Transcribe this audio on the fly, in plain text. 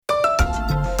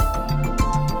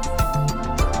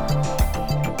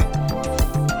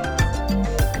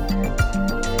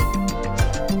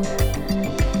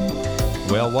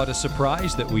Well, what a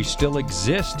surprise that we still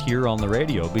exist here on the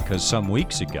radio, because some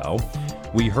weeks ago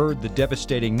we heard the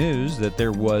devastating news that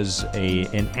there was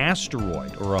an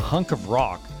asteroid or a hunk of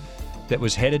rock that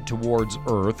was headed towards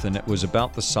Earth, and it was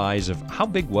about the size of, how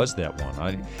big was that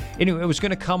one? Anyway, it was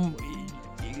going to come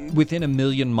within 1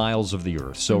 million miles of the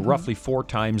Earth, so roughly 4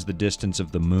 times the distance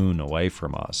of the moon away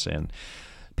from us. And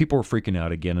people were freaking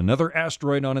out again. Another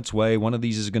asteroid on its way. One of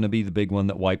these is going to be the big one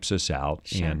that wipes us out.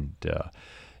 Sure.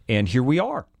 And here we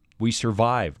are. We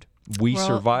survived. We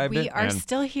survived it. We are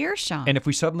still here, Shawn. And if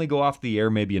we suddenly go off the air,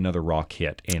 maybe another rock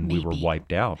hit and we were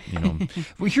wiped out.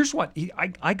 Well, here's what.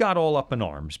 I got all up in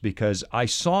arms because I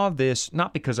saw this,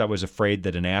 not because I was afraid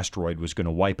that an asteroid was going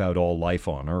to wipe out all life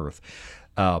on Earth.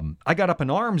 I got up in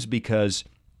arms because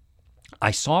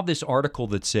I saw this article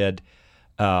that said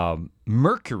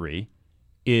Mercury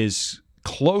is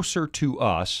closer to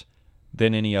us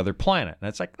than any other planet. And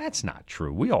it's like, that's not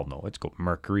true. We all know it's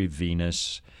Mercury,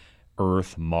 Venus,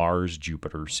 Earth, Mars,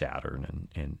 Jupiter, Saturn,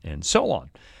 and so on.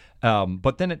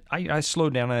 But then I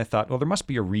slowed down and I thought, well, there must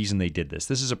be a reason they did this.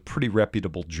 This is a pretty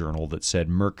reputable journal that said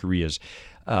Mercury is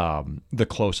the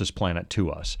closest planet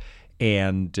to us.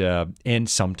 And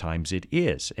sometimes it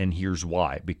is. And here's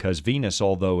why. Because Venus,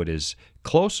 although it is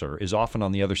closer, is often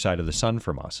on the other side of the sun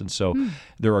from us. And so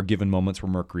there are given moments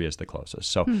where Mercury is the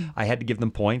closest. So I had to give them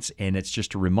points, and it's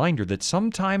just a reminder that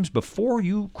sometimes before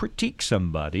you critique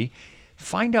somebody,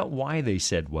 find out why they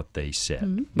said what they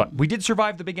said. But we did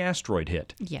survive the big asteroid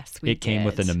hit. Yes, we did. It came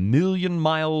within 1 million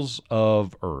miles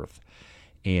of Earth.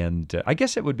 And I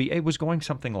guess it was going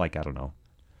something like, I don't know,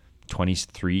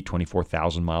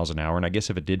 24,000 miles an hour. And I guess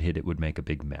if it did hit, it would make a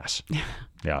big mess.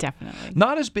 Yeah. Definitely.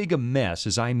 Not as big a mess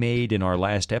as I made in our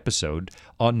last episode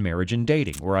on marriage and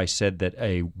dating, where I said that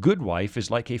a good wife is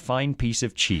like a fine piece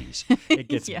of cheese. It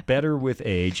gets better with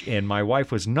age. And my wife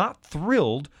was not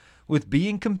thrilled with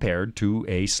being compared to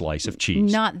a slice of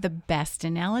cheese. Not the best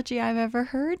analogy I've ever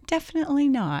heard. Definitely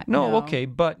not. No, okay,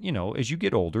 but, as you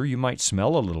get older, you might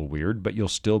smell a little weird, but you'll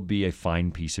still be a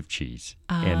fine piece of cheese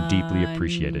and deeply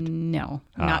appreciated. No,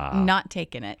 not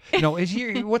taking it. No,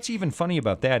 what's even funny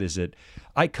about that is that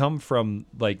I come from,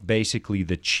 basically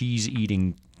the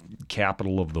cheese-eating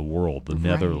capital of the world, the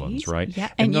Netherlands, right? Yeah,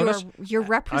 and you're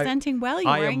representing well. You're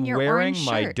wearing your orange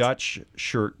shirt. I am wearing my Dutch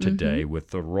shirt today with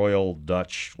the Royal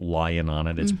Dutch Lion on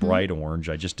it. It's bright orange.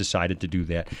 I just decided to do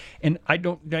that. And I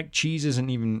don't like cheese isn't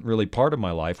even really part of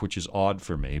my life, which is odd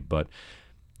for me, but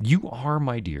you are,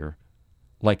 my dear,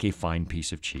 like a fine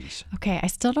piece of cheese. Okay, I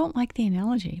still don't like the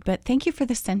analogy, but thank you for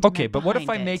the sentiment. Okay, but what if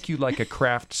I make you like a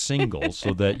Kraft single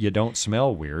so that you don't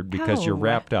smell weird because you're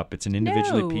wrapped up? It's an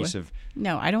individually piece of...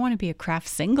 No, I don't want to be a Kraft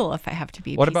single if I have to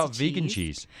be a What piece about of vegan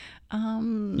cheese.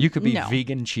 You could be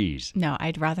vegan cheese. No,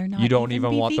 I'd rather not. You don't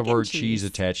even want the word cheese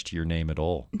attached to your name at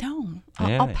all. No,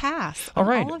 I'll pass all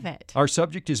right. all of it. Our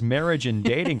subject is marriage and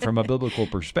dating from a biblical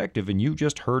perspective, and you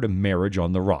just heard a marriage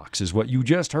on the rocks is what you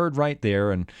just heard right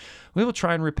there, and we will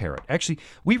try and repair it. Actually,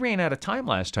 we ran out of time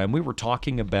last time. We were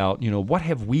talking about, what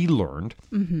have we learned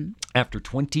after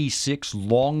 26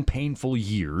 long, painful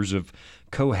years of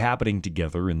cohabiting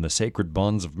together in the sacred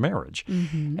bonds of marriage.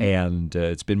 And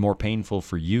it's been more painful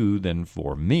for you than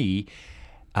for me.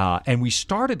 And we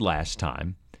started last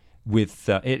time with,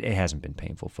 it hasn't been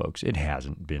painful, folks. It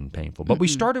hasn't been painful. But we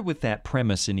started with that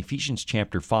premise in Ephesians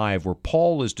chapter 5, where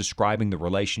Paul is describing the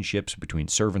relationships between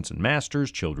servants and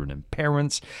masters, children and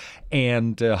parents,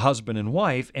 and husband and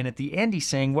wife. And at the end, he's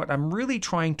saying, what I'm really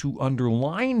trying to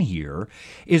underline here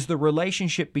is the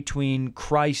relationship between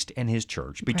Christ and his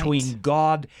church, between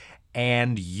God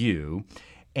and you.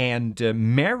 And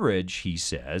marriage, he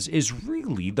says, is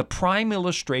really the prime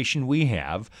illustration we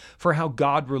have for how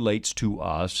God relates to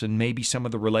us and maybe some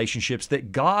of the relationships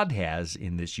that God has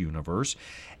in this universe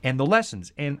and the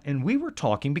lessons. And we were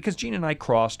talking, because Jean and I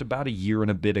crossed about a year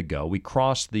and a bit ago, we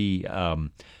crossed the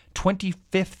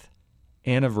 25th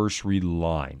anniversary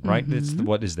line, right?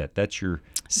 What is that? That's your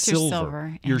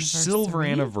silver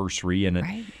anniversary.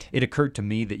 And it occurred to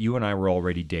me that you and I were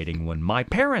already dating when my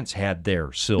parents had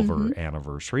their silver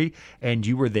anniversary, and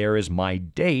you were there as my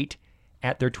date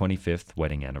at their 25th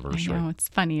wedding anniversary. I know, it's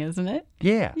funny, isn't it?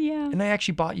 Yeah. And I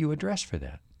actually bought you a dress for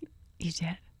that. You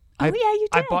did? Oh, yeah, you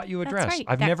did. I bought you a dress. That's right.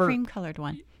 I've that never cream-colored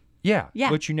one. Yeah,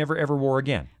 which you never ever wore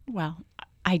again. Well,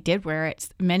 I did wear it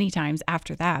many times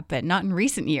after that, but not in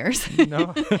recent years.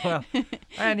 No. Well,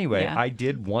 anyway, I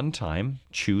did one time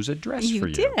choose a dress for you.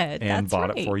 You did. And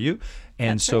bought it for you.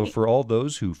 And for all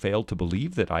those who fail to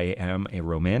believe that I am a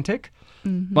romantic,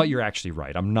 well, you're actually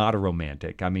right. I'm not a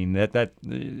romantic. I mean,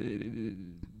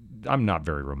 I'm not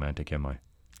very romantic, am I?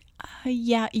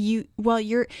 Yeah, you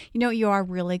know what you are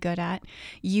really good at?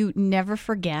 You never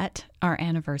forget our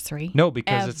anniversary. No,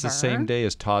 because it's the ever. same day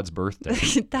as Todd's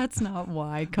birthday. That's not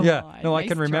why. Come Yeah, on. no, I Nice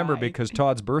can remember try. because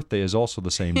Todd's birthday is also the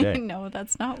same day. No,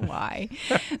 that's not why.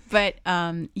 But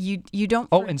you don't.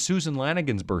 Oh, and Susan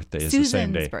Lanigan's birthday is the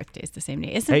same day. Susan's birthday is the same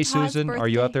day. Isn't Hey, Todd's Susan, are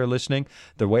you out birthday- there listening?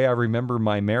 The way I remember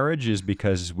my marriage is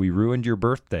because we ruined your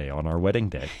birthday on our wedding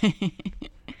day.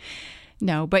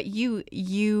 No, but you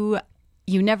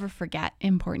never forget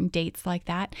important dates like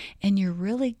that, and you're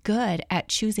really good at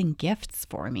choosing gifts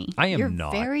for me. I am you're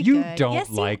not. Very You good. don't Yes,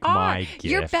 you like are. my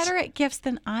You're gifts. better at gifts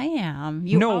than I am.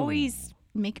 You No. always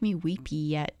make me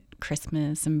weepy at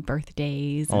Christmas and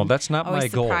birthdays. Oh, and that's not my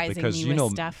always goal surprising because, me you with know,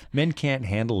 stuff. men can't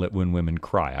handle it when women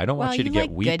cry. I don't Well, want you to you get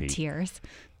like weepy. good tears.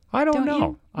 I don't Don't know.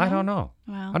 you? I No? don't know.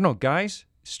 Well. I don't know. Guys,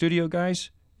 studio guys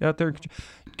out there,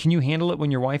 can you handle it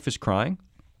when your wife is crying?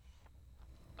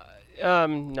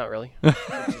 Not really.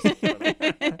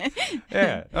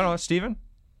 Yeah. I don't know. Steven?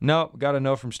 No. Got a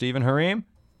no from Steven. Hareem?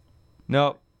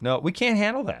 No. We can't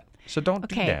handle that. So don't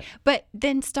do Okay, that. but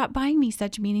then stop buying me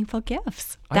such meaningful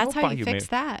gifts. I That's don't how buy you you fix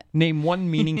that. Name one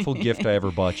meaningful gift I ever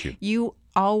bought you. You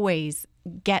always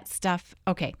get stuff.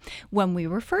 Okay. When we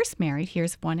were first married,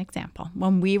 here's one example.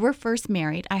 When we were first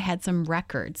married, I had some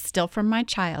records still from my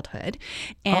childhood.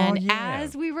 And Oh, yeah.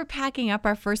 as we were packing up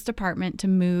our first apartment to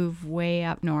move way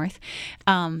up north,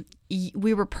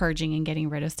 we were purging and getting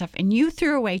rid of stuff. And you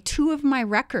threw away 2 of my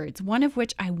records, one of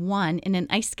which I won in an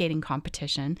ice skating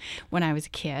competition when I was a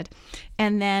kid.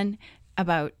 And then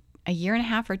about a year and a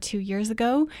half or 2 years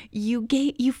ago, you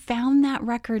found that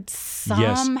record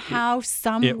somehow,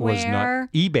 somewhere. It was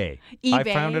not eBay. I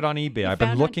found it on eBay. I've been found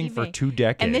it on looking for eBay. 2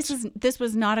 decades. And this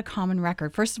was not a common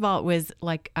record. First of all, it was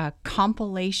like a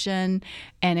compilation,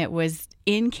 and it was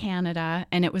in Canada,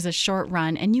 and it was a short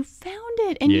run, and you found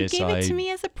it, and Yes, you gave it to I me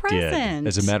as a did. present.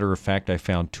 As a matter of fact, I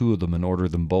found 2 of them and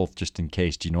ordered them both just in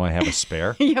case. Do you know I have a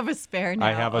spare? You have a spare now.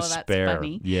 I have a Oh, that's spare.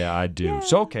 funny. Yeah, I do. Yeah.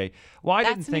 So okay. Well, I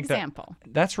That's didn't an think example.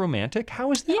 that's romantic.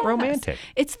 How is that Yes. romantic?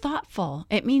 It's thoughtful.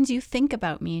 It means you think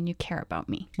about me and you care about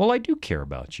me. Well, I do care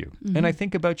about you, Mm-hmm. and I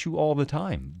think about you all the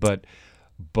time. But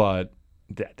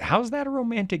how's that a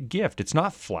romantic gift? It's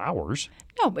not flowers.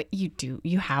 No, but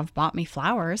you have bought me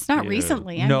flowers. Not Yeah.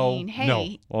 recently. I No, mean, hey, no.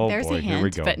 Oh, there's boy, a hint. here we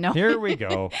go. But no. Here we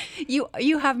go.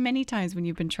 You have many times when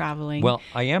you've been traveling. Well,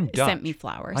 I am Dutch. Sent me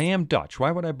flowers. I am Dutch.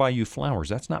 Why would I buy you flowers?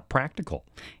 That's not practical.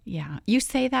 Yeah, you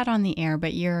say that on the air,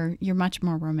 but you're much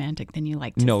more romantic than you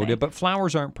like to No, say. but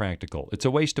flowers aren't practical. It's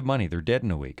a waste of money. They're dead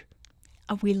in a week.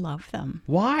 Oh, we love them.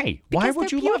 Why? Why Because would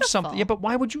they're you love something? beautiful. Yeah, but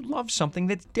why would you love something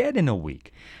that's dead in a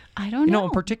week? I don't You know. know,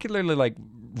 particularly like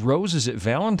roses at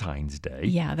Valentine's Day.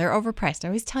 Yeah, they're overpriced. I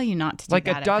always tell you not to do Like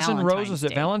that a dozen at Valentine's roses Day.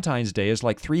 at Valentine's Day is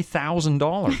like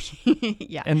 $3,000,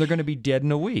 Yeah, and they're going to be dead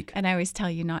in a week. and I always tell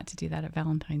you not to do that at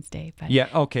Valentine's Day. But Yeah,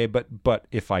 okay, but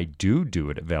if I do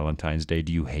it at Valentine's Day,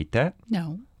 do you hate that?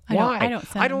 no, Why? I don't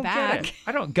send them back. get it.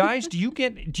 I don't. Guys, do you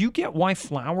get why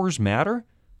flowers matter?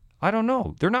 I don't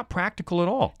know. They're not practical at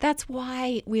all. That's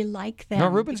why we like them. No,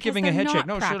 Ruben's because giving a they're head not shake.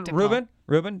 No, practical.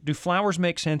 Ruben, do flowers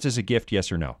make sense as a gift?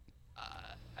 Yes or no?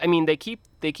 I mean, they keep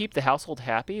the household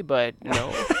happy, but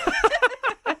no.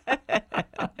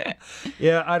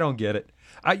 Yeah, I don't get it.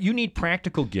 You need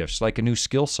practical gifts like a new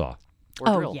skill saw. Or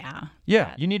Oh drill. yeah.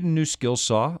 Yeah, you need a new skill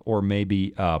saw, or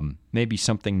maybe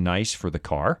something nice for the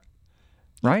car,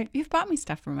 right? You've bought me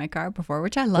stuff for my car before,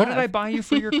 which I love. What did I buy you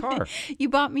for your car? You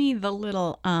bought me the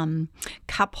little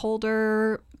cup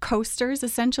holder coasters,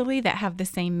 essentially, that have the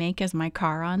same make as my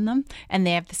car on them, and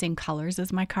they have the same colors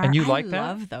as my car. And you like I that?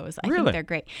 love those. I Really? think they're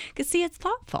great. Because, see, it's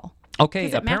thoughtful. Okay,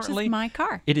 'Cause it apparently matches my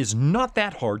car. it is not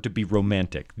that hard to be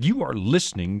romantic. You are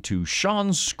listening to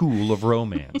Shawn's School of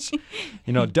Romance.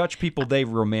 You know, Dutch people, they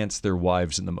romance their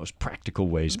wives in the most practical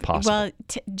ways possible. Well,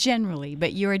 generally,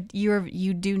 but you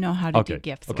do know how to do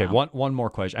gifts. Okay, well. one more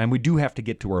question. And we do have to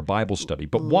get to our Bible study,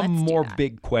 but one Let's do more that.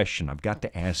 big question I've got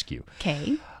to ask you.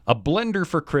 Okay. A blender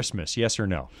for Christmas, yes or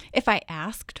no? If I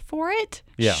asked for it,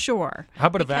 Yeah. sure. How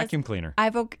about a Because vacuum cleaner?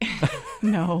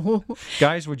 No.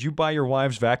 Guys, would you buy your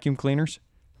wives vacuum cleaners?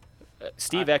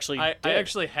 Steve actually I did.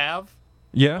 actually have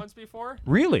Yeah? once before.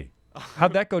 Really?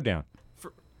 How'd that go down?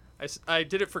 I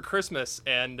did it for Christmas,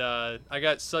 and I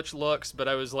got such looks, but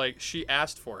I was like, she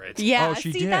asked for it. Yeah, Oh,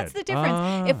 she see, that's did. the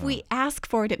difference. If Ah. we ask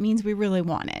for it, it means we really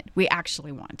want it. We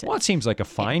actually want it. Well, it seems like a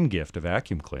fine gift, a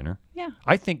vacuum cleaner. Yeah.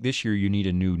 I think this year you need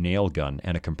a new nail gun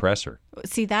and a compressor.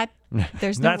 See, that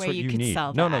there's no That's way what you you could need.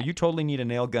 sell No, that. you totally need a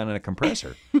nail gun and a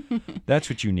compressor. That's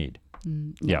what you need.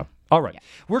 Yeah. All right.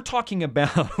 We're talking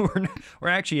about, we're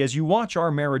actually, as you watch our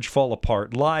marriage fall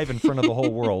apart live in front of the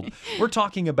whole world, we're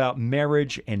talking about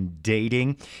marriage and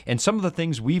dating and some of the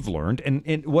things we've learned.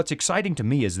 And what's exciting to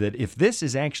me is that if this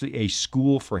is actually a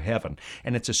school for heaven,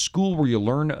 and it's a school where you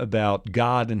learn about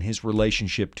God and his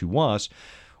relationship to us,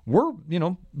 we're,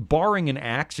 barring an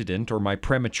accident or my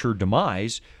premature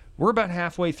demise, we're about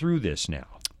halfway through this now.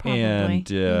 Probably.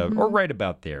 And or right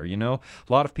about there, A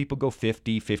lot of people go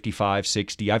 50, 55,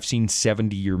 60. I've seen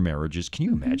 70-year marriages. Can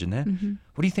you imagine that?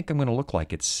 What do you think I'm going to look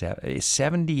like at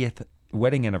 70th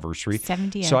wedding anniversary?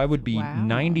 70th. So I would be Wow.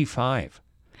 95,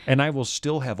 and I will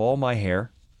still have all my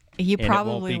hair. You and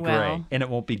probably it won't be will. gray. And it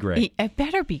won't be gray. It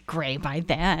better be gray by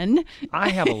then. I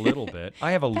have a little bit.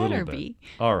 Better be.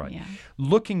 All right. Yeah.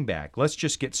 Looking back, let's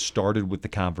just get started with the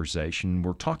conversation.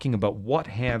 We're talking about what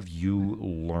have you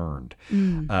learned.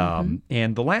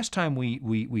 And the last time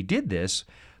we did this,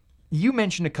 you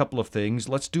mentioned a couple of things.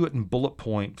 Let's do it in bullet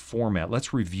point format.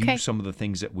 Let's review some of the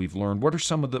things that we've learned. What were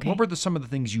some of the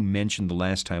things you mentioned the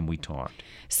last time we talked?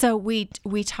 So we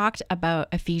talked about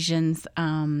Ephesians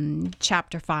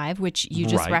chapter 5, which you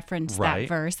just referenced that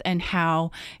verse, and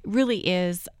how it really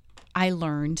is. I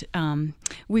learned,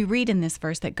 we read in this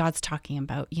verse that God's talking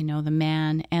about, the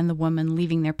man and the woman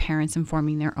leaving their parents and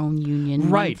forming their own union.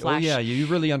 Right. One flesh. Oh, yeah. You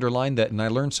really underlined that, and I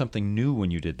learned something new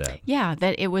when you did that. Yeah,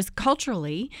 that it was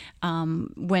culturally,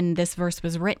 when this verse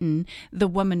was written, the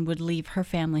woman would leave her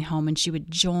family home and she would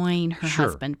join her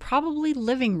husband, probably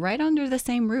living right under the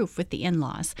same roof with the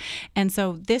in-laws. And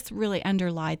so this really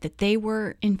underlined that they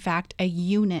were, in fact, a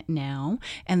unit now,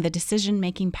 and the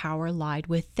decision-making power lied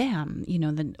with them.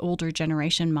 The older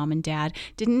generation, mom and dad,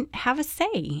 didn't have a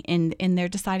say in their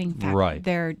deciding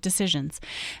their decisions.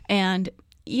 And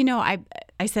I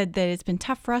said that it's been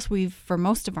tough for us. For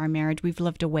most of our marriage, we've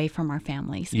lived away from our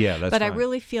families. Yeah, that's But right. I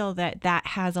really feel that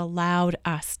has allowed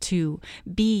us to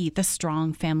be the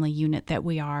strong family unit that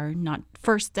we are, not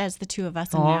first as the two of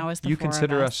us and now as the you four of us. You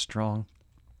consider us strong?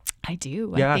 I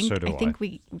do. Yeah, I so do I. think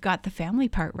we got the family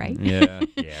part right. Yeah.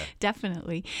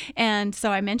 Definitely. And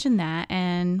so I mentioned that.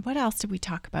 And what else did we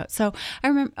talk about? So I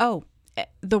remember,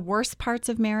 the worst parts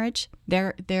of marriage,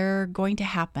 they're going to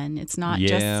happen. It's not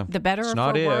just the better or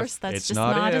for worse. That's it's just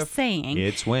not a if. saying.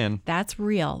 It's when. That's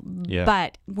real. Yeah.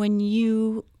 But when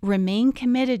you remain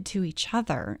committed to each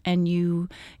other and you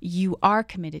are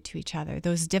committed to each other,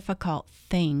 those difficult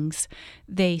things,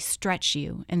 they stretch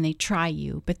you and they try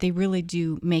you, but they really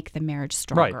do make the marriage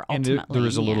stronger ultimately. And there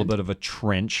is a little bit of a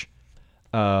trench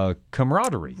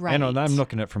camaraderie. Right. And I'm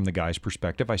looking at it from the guy's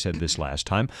perspective. I said this last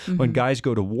time. When guys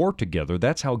go to war together,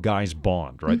 that's how guys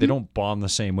bond, right? They don't bond the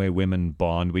same way women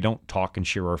bond. We don't talk and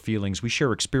share our feelings. We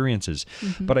share experiences.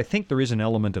 But I think there is an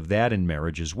element of that in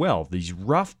marriage as well. These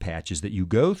rough patches that you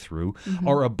go through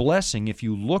are a blessing if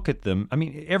you look at them. I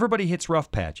mean, everybody hits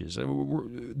rough patches.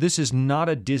 This is not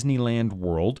a Disneyland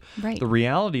world. Right. The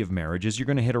reality of marriage is you're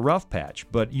going to hit a rough patch,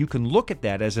 but you can look at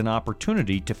that as an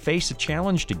opportunity to face a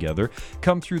challenge together,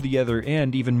 come through the other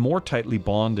end even more tightly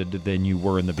bonded than you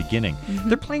were in the beginning.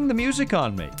 They're playing the music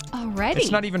on me. Already? It's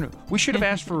not even, we should have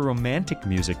asked for romantic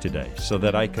music today so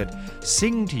that I could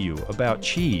sing to you about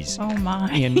cheese. Oh my.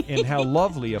 And how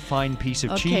lovely a fine piece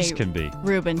of cheese can be.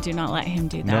 Reuben, do not let him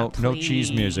do that. No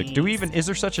cheese music. Is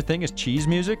there such a thing as cheese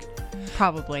music?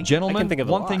 Probably. Gentlemen, I can think of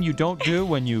a one lot. thing you don't do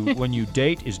when you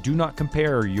date is do not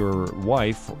compare your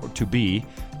wife to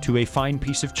a fine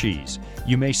piece of cheese.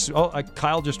 You may.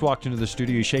 Kyle just walked into the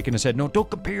studio, he's shaking his head. No, don't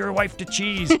compare your wife to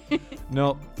cheese.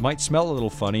 No, might smell a little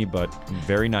funny, but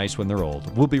very nice when they're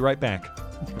old. We'll be right back.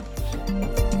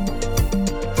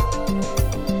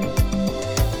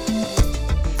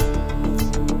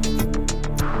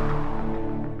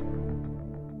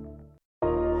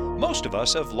 Most of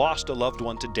us have lost a loved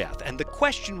one to death, and the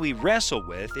question we wrestle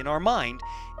with in our mind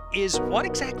is what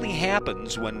exactly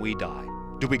happens when we die?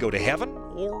 Do we go to heaven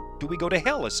or do we go to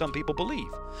hell, as some people believe?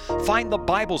 Find the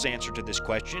Bible's answer to this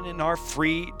question in our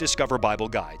free Discover Bible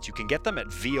guides. You can get them at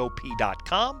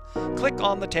VOP.com. Click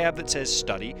on the tab that says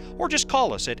Study, or just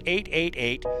call us at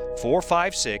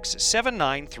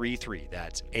 888-456-7933.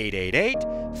 That's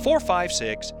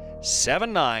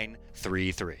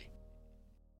 888-456-7933.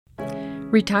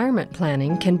 Retirement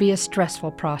planning can be a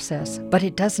stressful process, but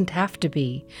it doesn't have to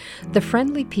be. The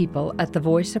friendly people at the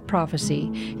Voice of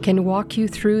Prophecy can walk you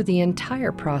through the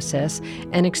entire process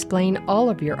and explain all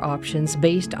of your options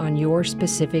based on your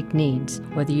specific needs.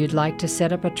 Whether you'd like to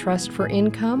set up a trust for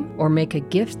income or make a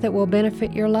gift that will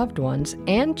benefit your loved ones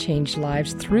and change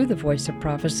lives through the Voice of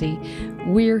Prophecy,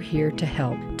 we're here to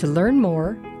help. To learn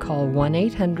more, call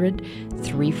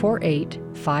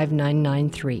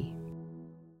 1-800-348-5993.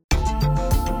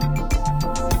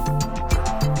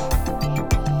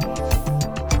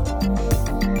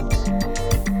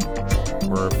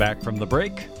 Back from the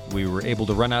break. We were able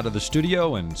to run out of the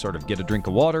studio and sort of get a drink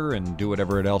of water and do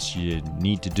whatever else you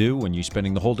need to do when you're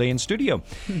spending the whole day in studio.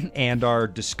 And our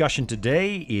discussion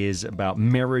today is about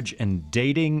marriage and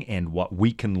dating and what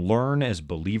we can learn as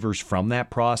believers from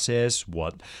that process,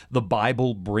 what the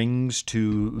Bible brings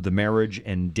to the marriage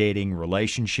and dating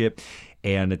relationship.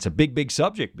 And it's a big, big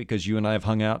subject because you and I have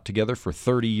hung out together for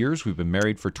 30 years. We've been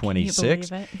married for 26. Can you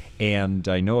believe it? And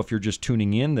I know if you're just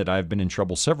tuning in that I've been in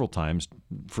trouble several times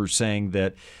for saying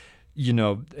that, you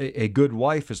know, a good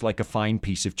wife is like a fine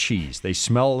piece of cheese. They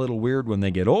smell a little weird when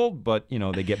they get old, but, you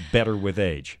know, they get better with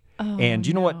age. Oh, and do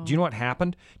you know no. what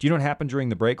happened? Do you know what happened during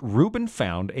the break? Reuben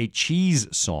found a cheese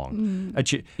song.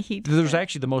 There's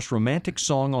actually the most romantic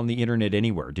song on the internet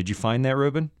anywhere. Did you find that,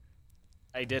 Reuben?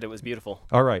 I did. It was beautiful.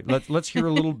 All right, let's hear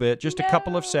a little bit, just a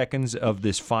couple of seconds of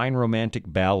this fine romantic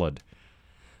ballad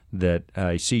that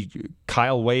I see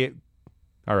Kyle way.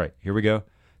 All right, here we go.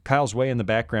 Kyle's way in the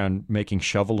background making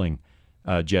shoveling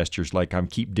gestures like I'm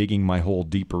keep digging my hole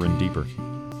deeper and deeper.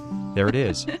 There it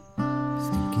is.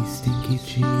 Stinky, stinky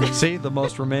cheese. See, the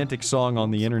most romantic song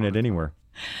on the internet anywhere.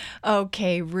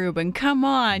 Okay, Reuben, come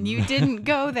on. You didn't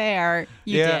go there.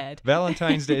 You did.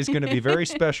 Valentine's Day is going to be very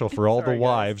special for all the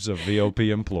wives of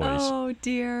VOP employees. Oh,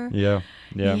 dear. Yeah.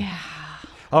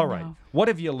 All right. No. What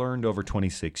have you learned over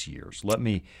 26 years? Let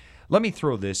me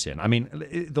throw this in. I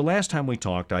mean, the last time we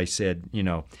talked, I said, you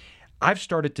know, I've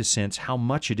started to sense how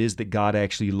much it is that God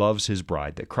actually loves his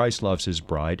bride, that Christ loves his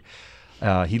bride.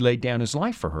 He laid down his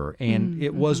life for her, and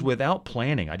it was without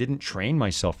planning. I didn't train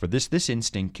myself for this. This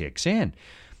instinct kicks in.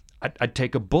 I'd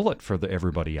take a bullet for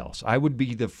everybody else. I would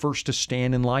be the first to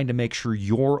stand in line to make sure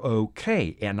you're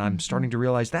okay. And I'm starting to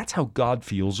realize that's how God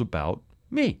feels about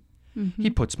me. He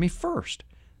puts me first,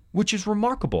 which is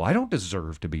remarkable. I don't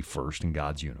deserve to be first in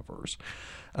God's universe.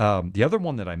 The other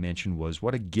one that I mentioned was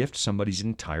what a gift somebody's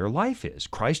entire life is.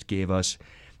 Christ gave us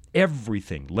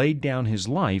everything, laid down his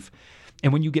life.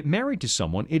 And when you get married to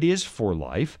someone, it is for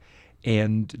life,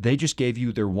 and they just gave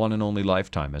you their one and only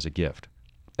lifetime as a gift.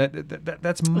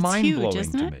 That's mind-blowing huge,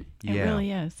 isn't to it? me. It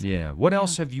really is. Yeah. What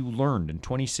else have you learned in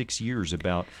 26 years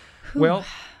about, well,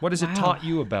 what has it taught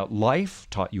you about life,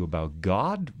 taught you about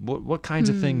God? What kinds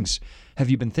of things have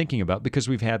you been thinking about? Because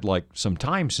we've had like some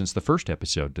time since the first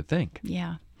episode to think.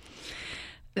 Yeah.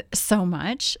 So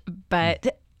much,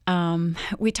 but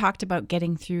we talked about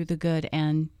getting through the good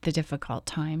and the difficult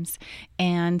times,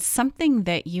 and something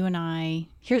that you and I,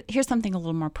 here's something a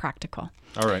little more practical.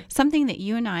 All right. Something that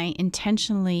you and I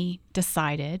intentionally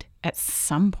decided at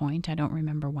some point, I don't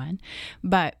remember when,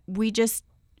 but we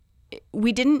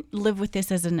didn't live with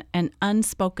this as an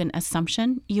unspoken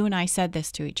assumption. You and I said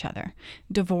this to each other.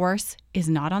 Divorce is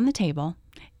not on the table,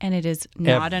 and it is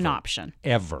not an option.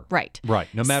 Ever. Right.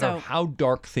 No matter how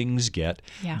dark things get,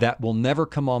 that will never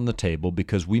come on the table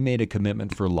because we made a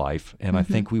commitment for life, and I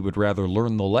think we would rather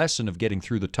learn the lesson of getting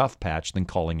through the tough patch than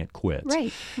calling it quits.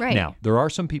 Right. Now, there are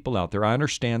some people out there, I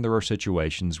understand there are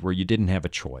situations where you didn't have a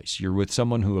choice. You're with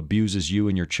someone who abuses you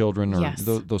and your children or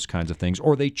those kinds of things,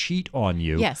 or they cheat on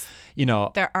you. Yes. You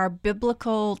know, there are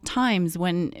biblical times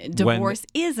when divorce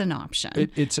is an option.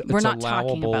 We're not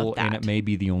talking about that. And it may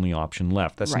be the only option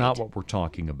left. That's not what we're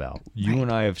talking about. You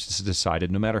and I have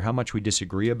decided no matter how much we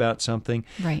disagree about something,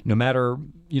 no matter,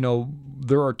 you know,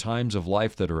 there are times of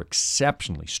life that are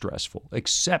exceptionally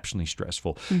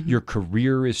stressful. Your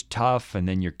career is tough, and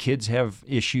then your kids have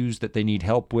issues that they need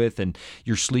help with, and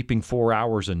you're sleeping 4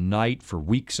 hours a night for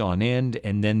weeks on end,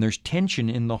 and then there's tension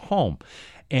in the home.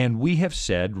 And we have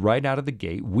said right out of the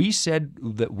gate, we said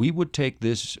that we would take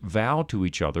this vow to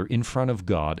each other in front of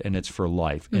God, and it's for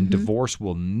life. And divorce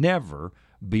will never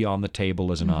be on the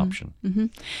table as an option.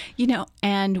 You know,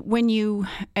 and when you,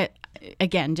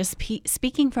 again, just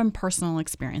speaking from personal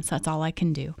experience, that's all I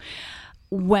can do.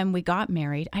 When we got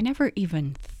married, I never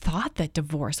even thought that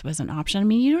divorce was an option. I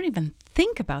mean, you don't even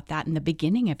think about that in the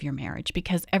beginning of your marriage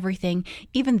because everything,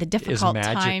 even the difficult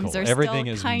times, are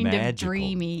still kind of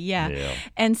dreamy. Yeah.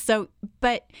 And so,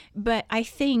 but I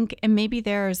think, and maybe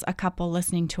there's a couple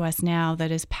listening to us now that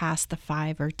is past the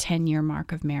 5 or 10 year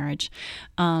mark of marriage,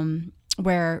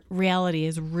 where reality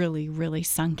is really, really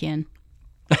sunk in.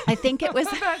 I think it was.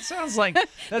 That sounds like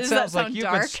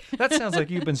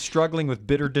you've been struggling with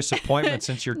bitter disappointment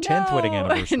since your 10th wedding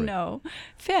anniversary. No,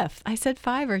 5th. I said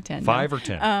 5 or 10. 5 or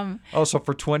 10. So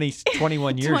for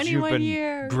 21 years, you've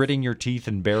been gritting your teeth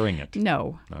and bearing it.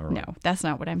 No, that's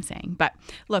not what I'm saying. But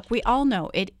look, we all know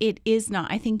it is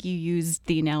not. I think you used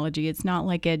the analogy. It's not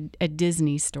like a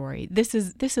Disney story. This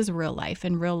is real life,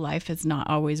 and real life is not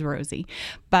always rosy.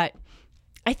 But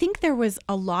I think there was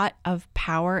a lot of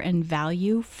power and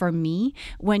value for me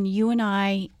when you and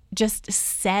I just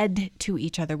said to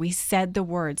each other, we said the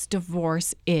words,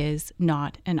 divorce is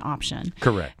not an option.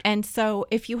 Correct. And so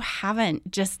if you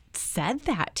haven't just said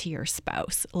that to your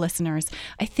spouse, listeners,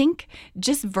 I think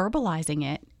just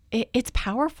verbalizing it's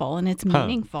powerful and it's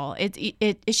meaningful.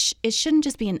 It shouldn't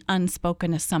just be an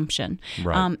unspoken assumption.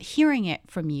 Right. Hearing it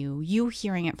from you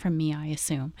hearing it from me, I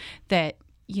assume that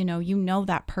you know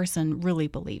that person really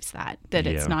believes that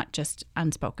it's not just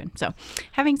unspoken. So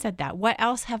having said that, what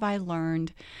else have I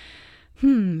learned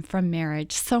from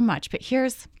marriage? So much. But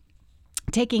here's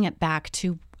taking it back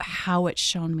to how it's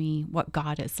shown me what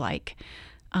God is like.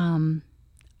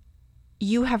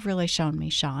 You have really shown me,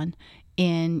 Shawn,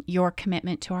 in your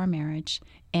commitment to our marriage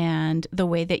and the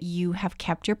way that you have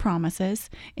kept your promises,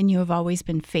 and you have always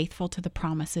been faithful to the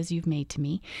promises you've made to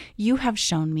me. You have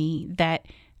shown me that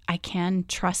I can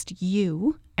trust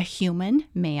you, a human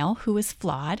male who is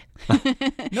flawed.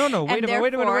 No, wait a minute.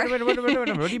 What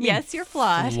do you mean? Yes, you're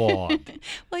flawed.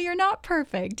 Well, you're not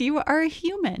perfect. You are a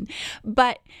human.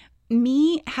 But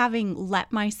me having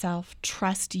let myself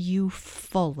trust you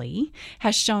fully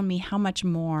has shown me how much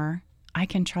more I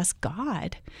can trust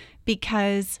God,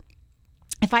 because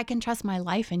if I can trust my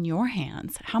life in your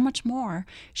hands, how much more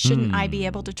shouldn't I be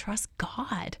able to trust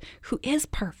God, who is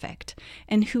perfect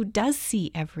and who does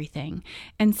see everything?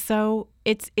 And so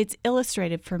it's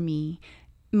illustrated for me.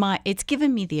 It's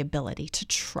given me the ability to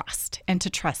trust, and to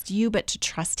trust you, but to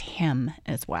trust Him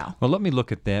as well. Well, let me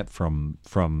look at that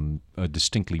from a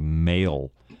distinctly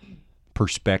male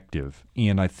perspective.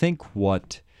 And I think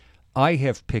what I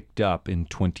have picked up in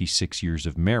 26 years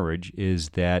of marriage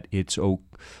is that I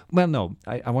want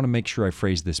to make sure I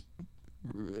phrase this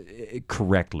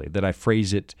correctly, that I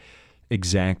phrase it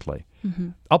exactly.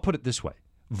 Mm-hmm. I'll put it this way.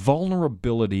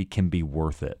 Vulnerability can be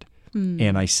worth it.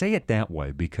 And I say it that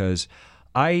way because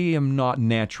I am not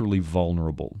naturally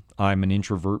vulnerable. I'm an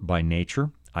introvert by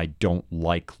nature. I don't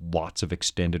like lots of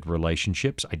extended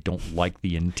relationships. I don't like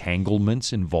the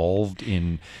entanglements involved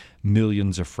in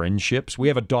millions of friendships. We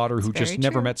have a daughter who just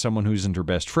never met someone who isn't her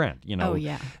best friend.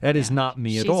 That is not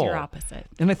me at all. She's your opposite.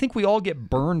 And I think we all get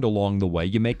burned along the way.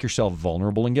 You make yourself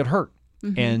vulnerable and get hurt.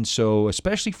 Mm-hmm. And so,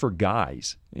 especially for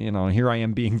guys, here I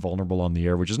am being vulnerable on the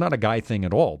air, which is not a guy thing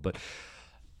at all, but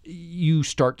you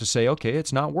start to say, okay,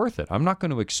 it's not worth it. I'm not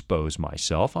going to expose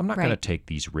myself. I'm not going to take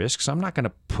these risks. I'm not going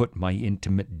to put my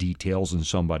intimate details in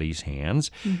somebody's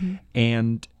hands. Mm-hmm.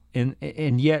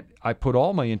 And yet I put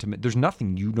all my intimate, there's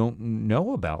nothing you don't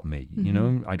know about me.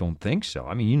 Mm-hmm. I don't think so.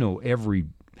 I mean,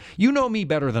 you know me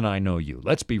better than I know you.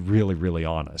 Let's be really, really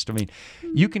honest. I mean,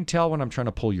 you can tell when I'm trying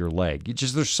to pull your leg.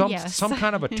 There's some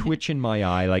kind of a twitch in my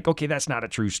eye, like, okay, that's not a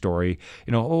true story.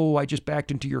 I just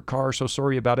backed into your car, so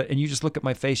sorry about it. And you just look at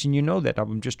my face and you know that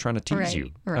I'm just trying to tease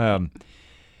you. Right.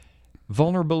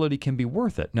 Vulnerability can be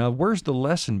worth it. Now, where's the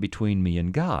lesson between me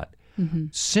and God? Mm-hmm.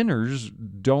 Sinners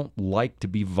don't like to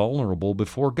be vulnerable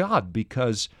before God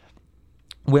because,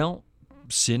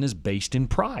 sin is based in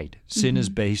pride. Sin is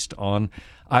based on,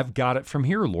 I've got it from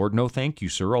here, Lord. No, thank you,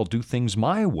 sir. I'll do things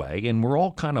my way. And we're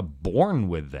all kind of born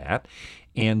with that.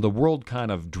 And the world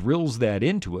kind of drills that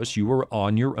into us. You are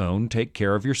on your own. Take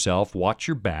care of yourself. Watch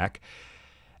your back.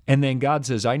 And then God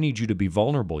says, I need you to be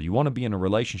vulnerable. You want to be in a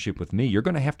relationship with me. You're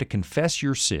going to have to confess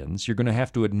your sins. You're going to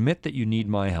have to admit that you need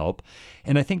my help.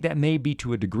 And I think that may be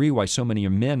to a degree why so many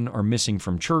men are missing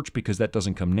from church, because that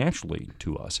doesn't come naturally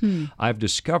to us. I've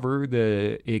discovered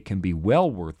that it can be well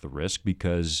worth the risk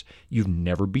because you've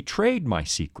never betrayed my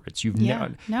secrets.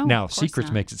 Now,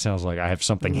 secrets makes it sound like I have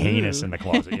something heinous in the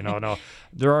closet. No,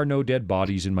 there are no dead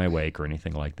bodies in my wake or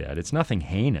anything like that. It's nothing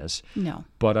heinous. No.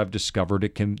 But I've discovered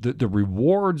it can, the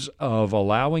rewards of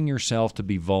allowing yourself to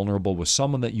be vulnerable with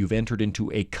someone that you've entered into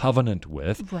a covenant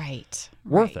with,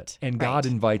 worth it. And God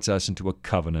invites us into a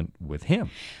covenant with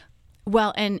Him.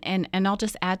 Well, and I'll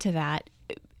just add to that.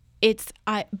 It's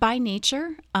by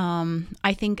nature,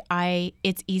 I think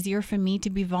it's easier for me to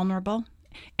be vulnerable,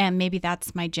 and maybe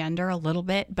that's my gender a little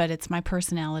bit, but it's my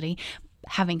personality.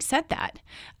 Having said that,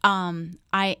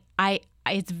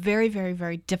 it's very, very,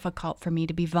 very difficult for me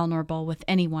to be vulnerable with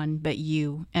anyone but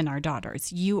you and our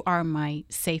daughters. You are my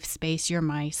safe space. You're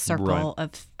my circle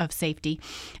of safety.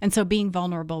 And so being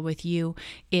vulnerable with you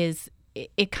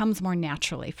it comes more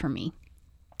naturally for me.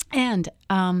 And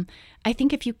I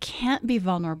think if you can't be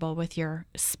vulnerable with your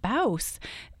spouse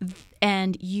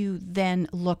and you then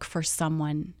look for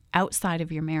someone outside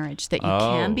of your marriage that you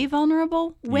can be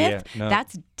vulnerable with,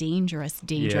 that's dangerous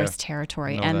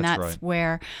territory. And that's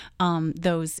where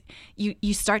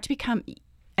you start to become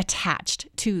attached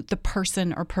to the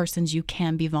person or persons you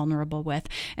can be vulnerable with.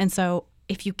 And so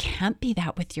if you can't be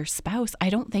that with your spouse, I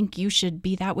don't think you should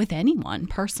be that with anyone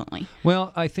personally.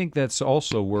 Well, I think that's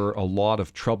also where a lot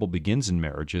of trouble begins in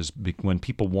marriages, when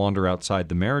people wander outside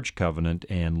the marriage covenant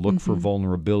and look for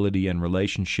vulnerability and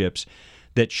relationships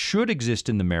that should exist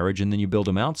in the marriage, and then you build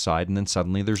them outside, and then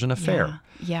suddenly there's an affair.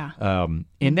 Yeah.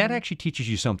 And that actually teaches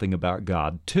you something about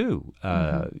God, too.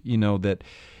 You know, that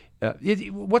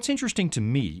what's interesting to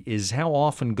me is how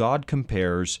often God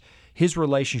compares his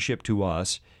relationship to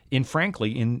us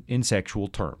frankly, in sexual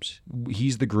terms.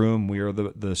 He's the groom, we are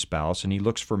the spouse, and he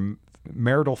looks for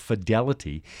marital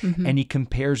fidelity, and he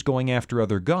compares going after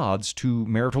other gods to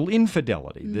marital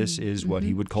infidelity. This is what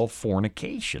he would call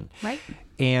fornication. Right.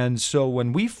 And so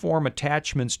when we form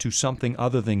attachments to something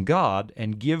other than God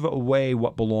and give away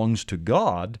what belongs to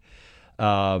God,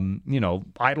 you know,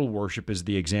 idol worship is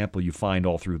the example you find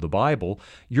all through the Bible.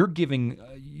 You're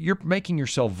making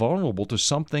yourself vulnerable to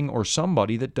something or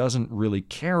somebody that doesn't really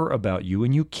care about you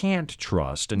and you can't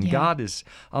trust. And God is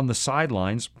on the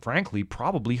sidelines, frankly,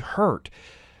 probably hurt,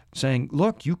 saying,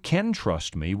 look, you can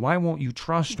trust me. Why won't you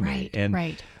trust me?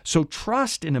 And so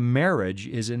trust in a marriage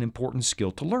is an important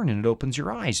skill to learn, and it opens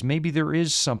your eyes. Maybe there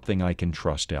is something I can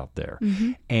trust out there.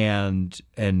 And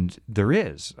there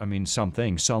is. I mean,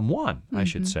 someone, I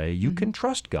should say, you can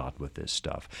trust God with this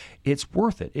stuff. It's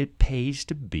worth it. It pays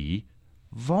to be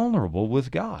vulnerable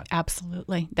with God.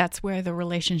 Absolutely. That's where the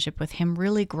relationship with him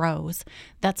really grows.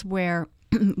 That's where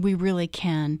we really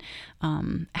can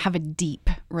have a deep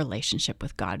relationship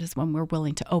with God, is when we're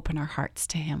willing to open our hearts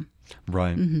to him.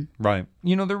 Right, right.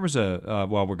 You know, there was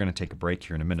well, we're going to take a break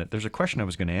here in a minute. There's a question I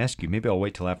was going to ask you. Maybe I'll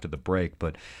wait till after the break.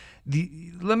 But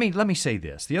let me say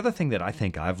this. The other thing that I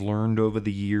think I've learned over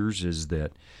the years is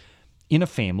that in a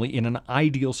family, in an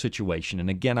ideal situation, and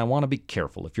again, I want to be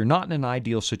careful. If you're not in an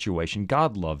ideal situation,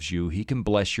 God loves you. He can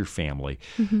bless your family.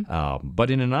 But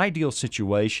in an ideal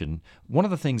situation, one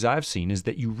of the things I've seen is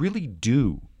that you really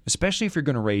do, especially if you're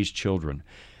going to raise children,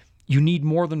 you need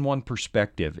more than one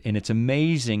perspective. And it's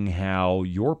amazing how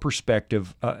your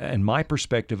perspective and my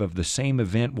perspective of the same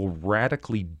event will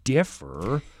radically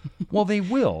differ. Well, they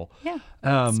will.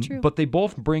 That's true. But they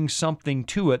both bring something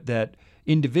to it that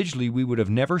individually we would have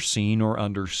never seen or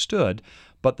understood.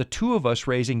 But the two of us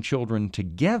raising children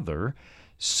together,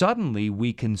 suddenly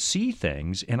we can see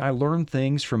things, and I learned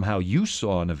things from how you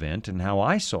saw an event and how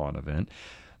I saw an event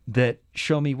that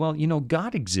show me, well, you know,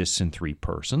 God exists in three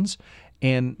persons.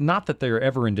 And not that they're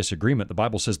ever in disagreement. The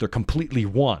Bible says they're completely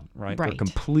one, right? They're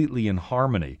completely in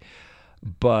harmony.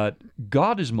 But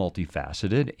God is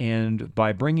multifaceted, and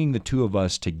by bringing the two of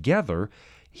us together,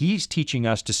 he's teaching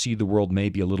us to see the world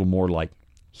maybe a little more like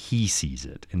he sees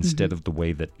it instead of the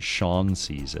way that Shawn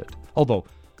sees it. Although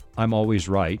I'm always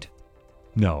right.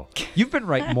 No, you've been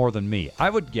right more than me. I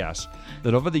would guess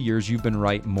that over the years you've been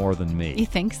right more than me. You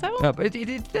think so? But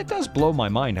it does blow my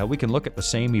mind how we can look at the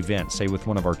same event, say with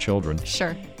one of our children.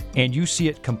 Sure. And you see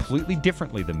it completely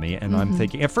differently than me, and I'm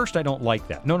thinking, at first I don't like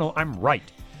that. No, I'm right.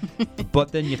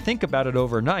 But then you think about it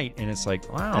overnight, and it's like,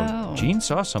 wow, Jean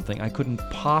saw something I couldn't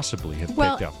possibly have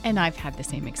picked up. And I've had the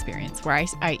same experience where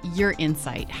your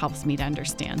insight helps me to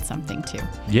understand something too.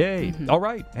 Yay. All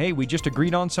right. Hey, we just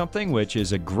agreed on something, which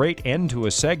is a great end to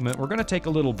a segment. We're going to take a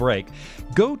little break.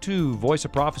 Go to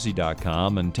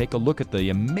voiceofprophecy.com and take a look at the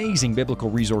amazing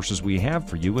biblical resources we have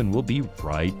for you, and we'll be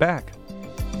right back.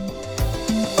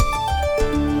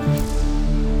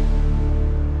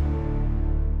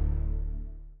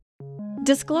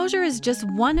 Disclosure is just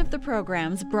one of the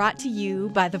programs brought to you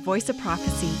by the Voice of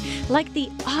Prophecy, like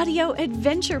the audio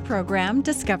adventure program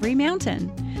Discovery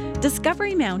Mountain.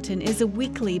 Discovery Mountain is a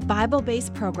weekly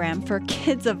Bible-based program for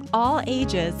kids of all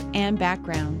ages and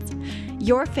backgrounds.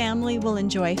 Your family will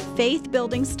enjoy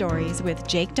faith-building stories with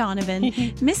Jake Donovan,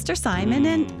 Mr. Simon,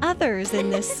 and others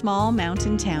in this small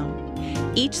mountain town.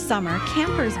 Each summer,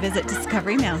 campers visit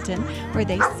Discovery Mountain, where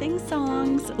they sing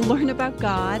songs, learn about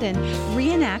God, and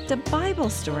reenact a Bible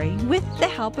story with the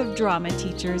help of drama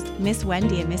teachers Miss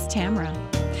Wendy and Miss Tamara.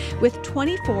 With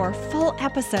 24 full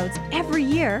episodes every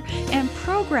year and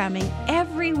programming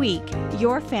every week,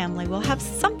 your family will have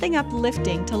something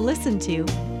uplifting to listen to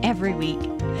every week.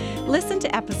 Listen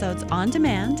to episodes on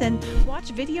demand and watch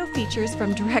video features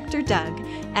from Director Doug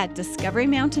at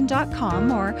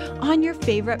discoverymountain.com or on your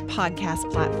favorite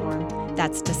podcast platform.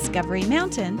 That's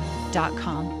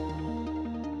discoverymountain.com.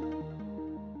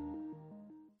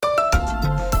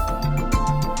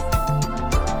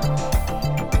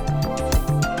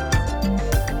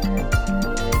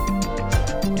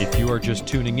 If you are just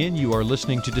tuning in, you are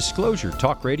listening to Disclosure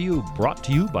Talk Radio, brought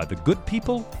to you by the good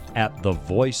people at the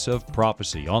Voice of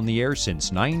Prophecy, on the air since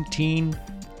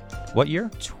what year?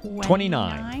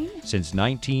 29. since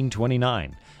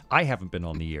 1929. I haven't been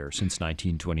on the air since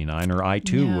 1929, or I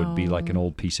too would be like an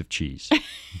old piece of cheese.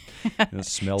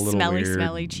 Smell a little Smelly, weird.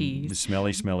 smelly cheese.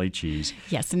 Smelly cheese.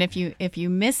 Yes, and if you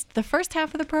missed the first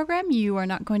half of the program, you are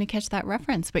not going to catch that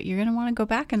reference, but you're going to want to go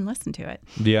back and listen to it.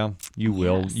 Yeah, you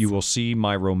will. Yes. You will see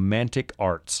my romantic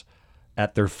arts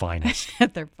at their finest.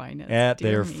 At their finest. At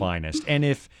Dear their me. finest. And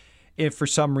if for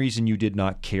some reason you did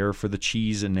not care for the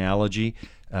cheese analogy,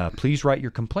 please write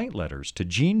your complaint letters to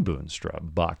Jean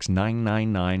Boonstrup, Box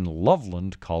 999,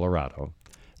 Loveland, Colorado.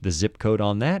 The zip code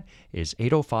on that is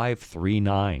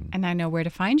 80539. And I know where to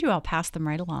find you. I'll pass them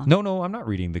right along. No, I'm not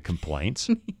reading the complaints.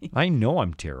 I know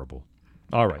I'm terrible.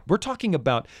 All right. We're talking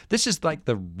about, this is like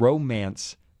the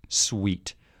romance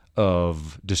suite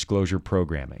of disclosure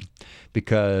programming,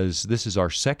 because this is our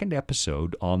second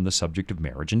episode on the subject of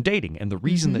marriage and dating. And the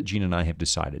reason that Jean and I have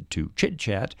decided to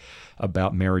chit-chat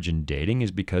about marriage and dating is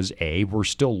because, A, we're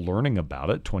still learning about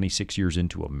it 26 years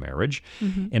into a marriage.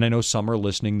 And I know some are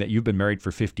listening that you've been married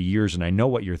for 50 years, and I know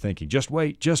what you're thinking. Just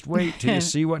wait till you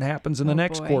see what happens in the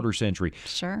next boy. quarter century.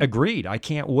 Sure. Agreed. I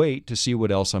can't wait to see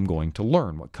what else I'm going to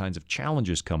learn, what kinds of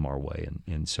challenges come our way,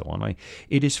 and so on.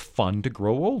 It is fun to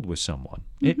grow old with someone.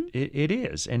 It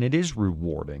is, and it is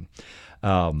rewarding.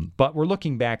 But we're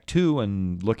looking back, too,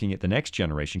 and looking at the next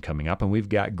generation coming up, and we've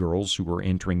got girls who are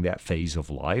entering that phase of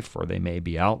life, or they may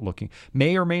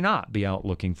or may not be out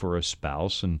looking for a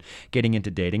spouse and getting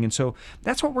into dating. And so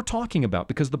that's what we're talking about,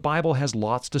 because the Bible has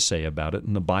lots to say about it,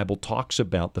 and the Bible talks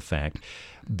about the fact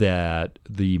that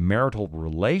the marital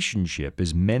relationship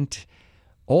is meant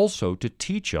also to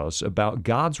teach us about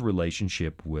God's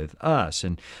relationship with us.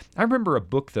 And I remember a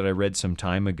book that I read some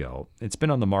time ago. It's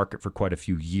been on the market for quite a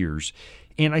few years.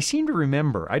 And I seem to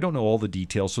remember, I don't know all the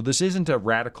details, so this isn't a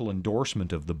radical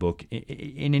endorsement of the book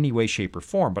in any way, shape, or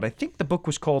form, but I think the book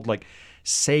was called like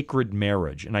Sacred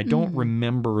Marriage. And I don't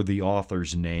remember the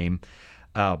author's name.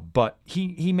 But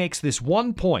he makes this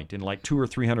one point in like 200 or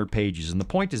 300 pages. And the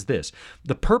point is this: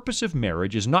 the purpose of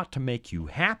marriage is not to make you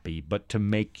happy, but to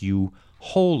make you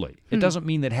holy. It doesn't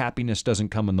mean that happiness doesn't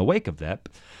come in the wake of that,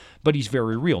 but he's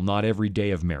very real. Not every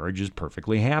day of marriage is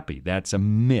perfectly happy. That's a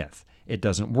myth. It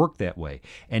doesn't work that way.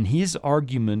 And his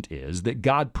argument is that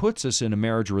God puts us in a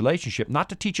marriage relationship not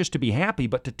to teach us to be happy,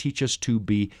 but to teach us to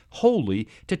be holy,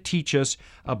 to teach us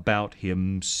about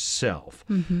himself.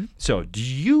 So do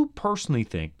you personally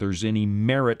think there's any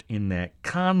merit in that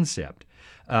concept?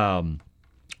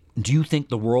 Do you think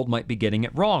the world might be getting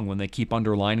it wrong when they keep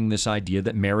underlining this idea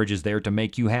that marriage is there to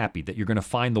make you happy, that you're going to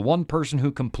find the one person who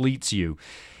completes you,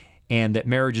 and that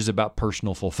marriage is about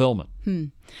personal fulfillment?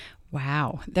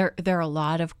 Wow. There are a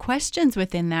lot of questions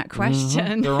within that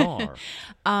question. There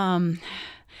are.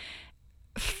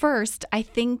 First, I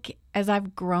think as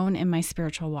I've grown in my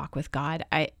spiritual walk with God,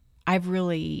 I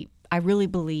really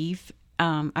believe,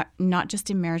 not just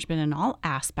in marriage, but in all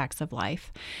aspects of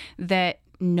life, that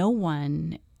no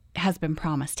one has been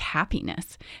promised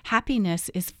happiness. Happiness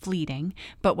is fleeting,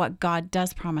 but what God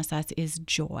does promise us is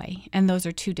joy. And those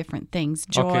are two different things.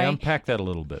 Joy. Okay, unpack that a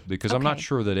little bit, because I'm not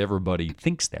sure that everybody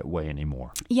thinks that way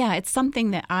anymore. Yeah, it's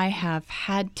something that I have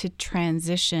had to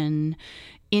transition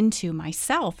into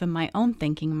myself and my own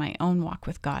thinking, my own walk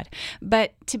with God.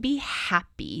 But to be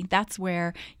happy, that's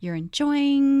where you're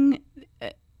enjoying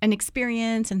an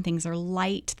experience and things are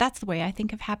light. That's the way I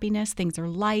think of happiness. Things are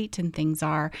light and things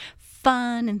are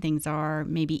fun and things are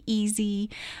maybe easy.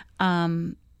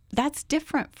 That's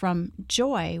different from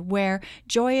joy, where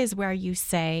joy is where you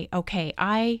say, okay,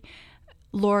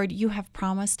 Lord, you have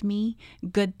promised me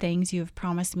good things. You have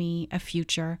promised me a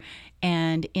future.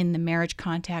 And in the marriage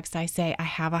context, I say, I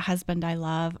have a husband I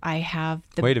love. I have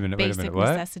the basic What?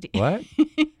 necessity. What?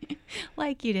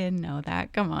 Like you didn't know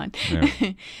that. Come on.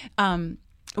 Yeah.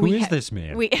 Who is this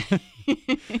man?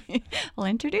 I'll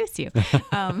introduce you.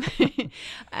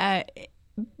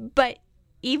 But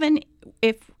even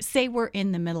if, say, we're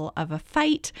in the middle of a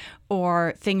fight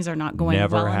or things are not going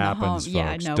never well in happens, the home.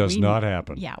 folks. Yeah, no, Does not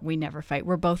happen. Yeah, we never fight.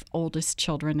 We're both oldest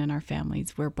children in our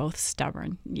families. We're both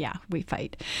stubborn. Yeah, we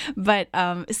fight. But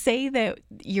say that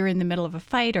you're in the middle of a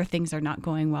fight or things are not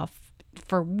going well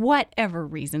for whatever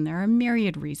reason. There are a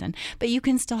myriad reasons, but you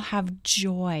can still have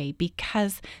joy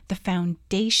because the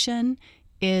foundation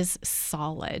is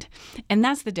solid. And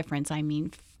that's the difference. I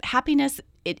mean, happiness,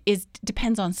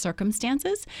 depends on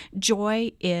circumstances.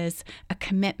 Joy is a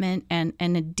commitment and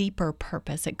a deeper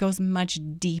purpose. It goes much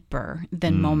deeper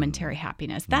than momentary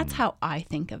happiness. That's how I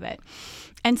think of it.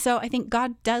 And so I think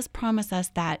God does promise us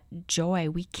that joy.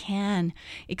 We can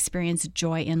experience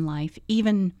joy in life,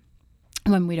 even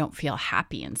when we don't feel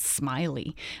happy and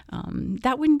smiley.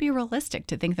 That wouldn't be realistic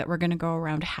to think that we're going to go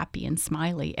around happy and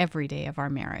smiley every day of our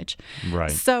marriage.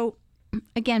 Right. So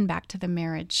again, back to the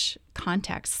marriage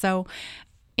context. So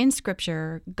in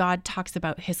Scripture, God talks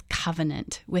about his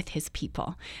covenant with his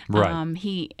people.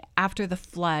 Right. After the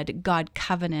flood, God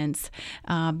covenants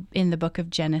in the book of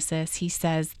Genesis. He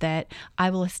says that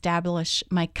I will establish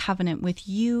my covenant with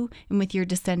you and with your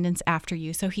descendants after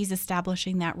you. So he's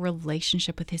establishing that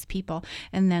relationship with his people.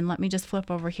 And then let me just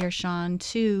flip over here, Shawn,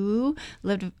 to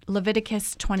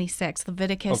Leviticus 26.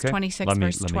 Leviticus 26,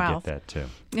 verse 12. Let me get that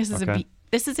too.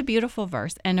 This is a beautiful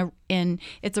verse, and in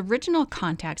its original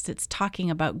context, it's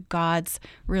talking about God's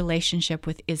relationship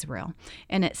with Israel.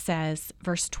 And it says,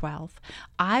 verse 12,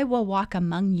 I will walk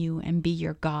among you and be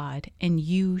your God, and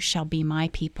you shall be my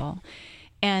people.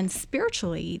 And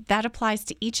spiritually, that applies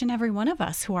to each and every one of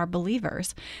us who are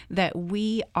believers, that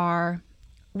we are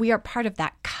part of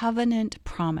that covenant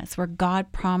promise where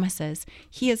God promises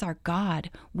he is our God.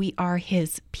 We are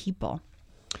his people.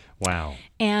 Wow.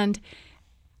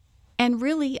 And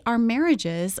really, our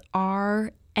marriages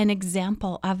are an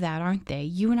example of that, aren't they?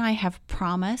 You and I have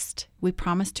we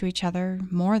promised to each other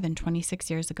more than 26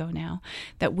 years ago now,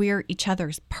 that we're each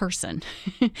other's person.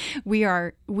 we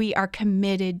are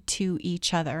committed to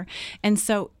each other. And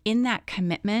so in that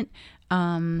commitment,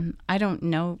 I don't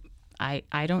know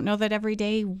that every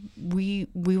day we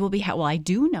will be well, I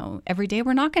do know every day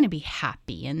we're not going to be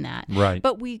happy in that. Right.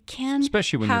 But we can,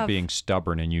 especially when you're being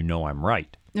stubborn and you know I'm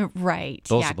right. Right.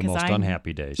 Those are the most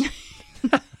unhappy days.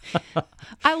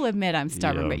 I'll admit I'm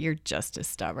stubborn, but you're just as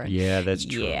stubborn. Yeah, that's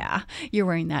true. Yeah. You're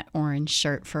wearing that orange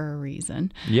shirt for a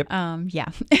reason. Yep. Yeah.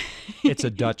 It's a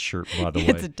Dutch shirt, by the way.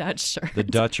 It's a Dutch shirt. The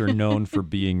Dutch are known for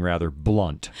being rather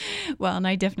blunt. Well, and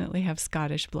I definitely have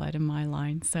Scottish blood in my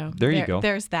line. So there you go.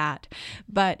 There's that.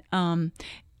 But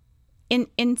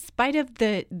in spite of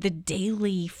the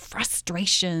daily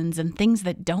frustrations and things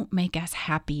that don't make us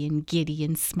happy and giddy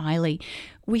and smiley,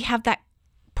 we have that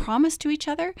promise to each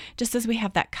other, just as we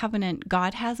have that covenant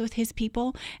God has with his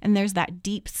people, and there's that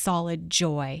deep, solid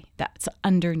joy that's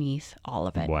underneath all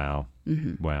of it. Wow.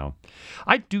 Mm-hmm. Wow.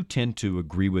 I do tend to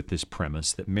agree with this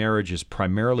premise that marriage is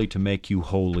primarily to make you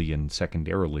holy and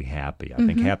secondarily happy. I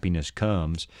think happiness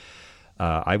comes.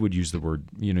 I would use the word,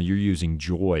 you're using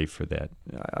joy for that.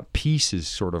 Peace is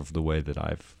sort of the way that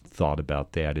I've thought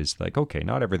about that, is like, okay,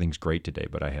 not everything's great today,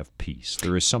 but I have peace.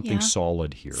 There is something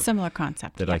solid here. Similar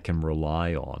concept. That I can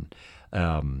rely on.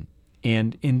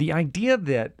 And in the idea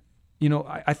that,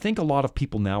 I think a lot of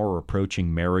people now are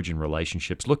approaching marriage and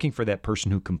relationships looking for that person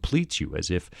who completes you,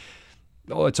 as if,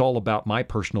 it's all about my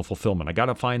personal fulfillment. I got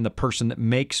to find the person that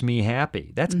makes me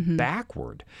happy. That's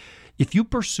backward. If you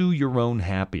pursue your own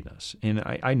happiness, and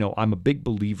I know I'm a big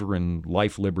believer in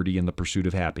life, liberty, and the pursuit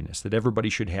of happiness, that everybody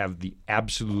should have the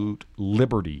absolute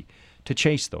liberty to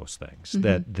chase those things,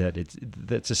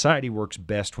 that society works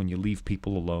best when you leave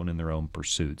people alone in their own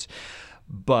pursuits.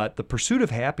 But the pursuit of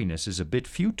happiness is a bit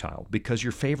futile because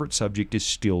your favorite subject is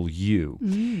still you.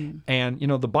 And,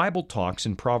 the Bible talks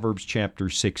in Proverbs chapter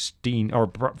 16, or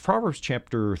Proverbs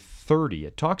chapter 30,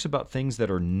 it talks about things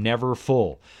that are never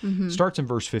full. Starts in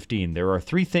verse 15. There are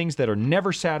 3 things that are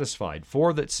never satisfied,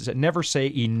 4 that never say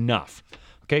enough.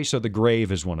 Okay, so the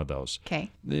grave is one of those. Okay.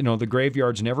 The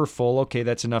graveyard's never full. Okay,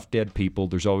 that's enough dead people.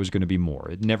 There's always going to be more.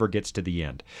 It never gets to the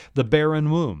end. The barren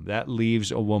womb, that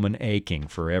leaves a woman aching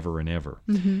forever and ever.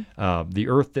 The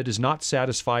earth that is not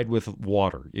satisfied with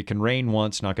water. It can rain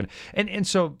once, not going to... And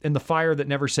so, in the fire that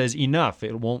never says enough,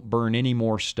 it won't burn any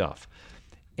more stuff.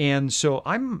 And so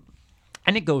and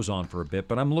it goes on for a bit,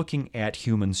 but I'm looking at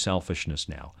human selfishness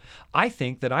now. I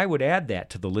think that I would add that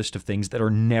to the list of things that are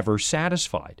never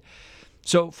satisfied.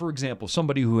 So, for example,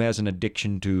 somebody who has an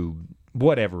addiction to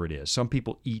whatever it is. Some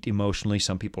people eat emotionally,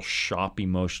 some people shop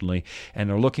emotionally, and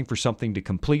they're looking for something to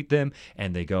complete them,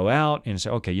 and they go out and say,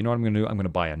 okay, you know what I'm going to do? I'm going to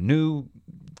buy a new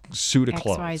suit of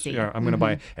clothes. XYZ. Yeah, I'm going to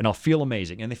buy, and I'll feel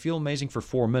amazing. And they feel amazing for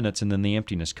 4 minutes, and then the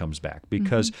emptiness comes back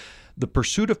because the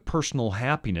pursuit of personal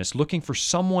happiness, looking for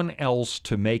someone else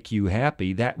to make you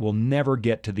happy, that will never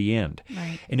get to the end.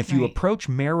 Right. And if you approach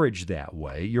marriage that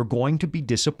way, you're going to be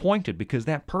disappointed because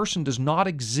that person does not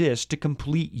exist to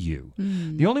complete you.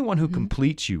 The only one who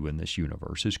completes you in this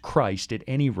universe is Christ at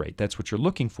any rate. That's what you're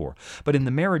looking for. But in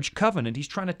the marriage covenant, he's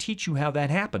trying to teach you how that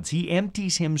happens. He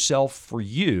empties himself for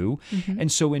you. And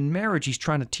so in marriage, he's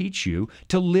trying to teach you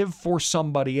to live for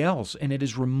somebody else. And it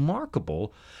is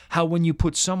remarkable how when you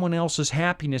put someone else's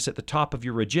happiness at the top of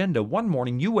your agenda, one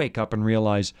morning you wake up and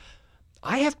realize,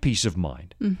 I have peace of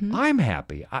mind. I'm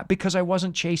happy because I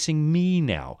wasn't chasing me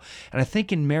now. And I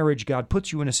think in marriage, God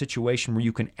puts you in a situation where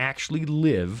you can actually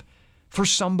live for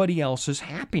somebody else's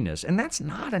happiness. And that's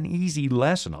not an easy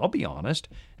lesson, I'll be honest.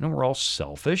 We're all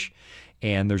selfish,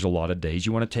 and there's a lot of days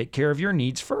you want to take care of your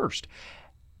needs first.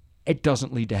 It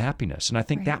doesn't lead to happiness. And I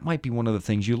think that might be one of the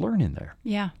things you learn in there.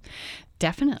 Yeah,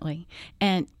 definitely.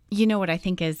 And you know what I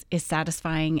think is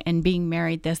satisfying, and being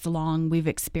married this long, we've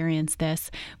experienced this,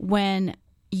 when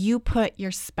you put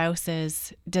your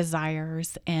spouse's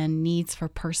desires and needs for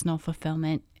personal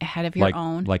fulfillment ahead of your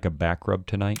own. Like a back rub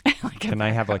tonight? Can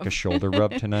I have like a shoulder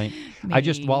rub tonight?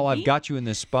 While I've got you in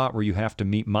this spot where you have to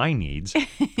meet my needs.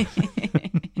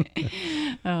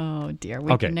 Oh dear,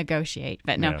 we can negotiate.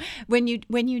 But no, when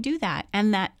you do that,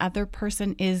 and that other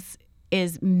person is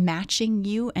matching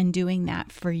you and doing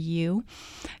that for you,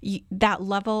 that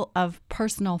level of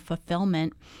personal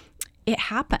fulfillment, it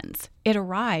happens. It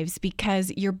arrives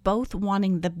because you're both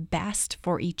wanting the best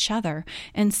for each other.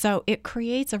 And so it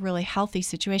creates a really healthy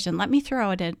situation. Let me throw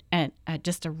out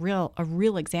just a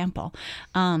real example.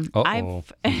 I've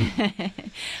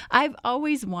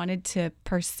always wanted to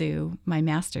pursue my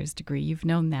master's degree. You've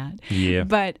known that. Yeah.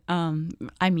 But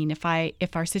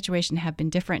if our situation had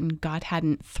been different and God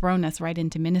hadn't thrown us right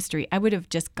into ministry, I would have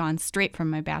just gone straight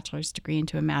from my bachelor's degree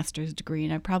into a master's degree,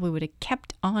 and I probably would have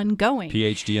kept on going.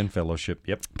 PhD and fellowship.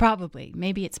 Yep. Probably.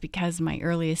 Maybe it's because my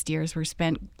earliest years were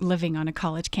spent living on a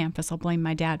college campus. I'll blame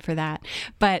my dad for that.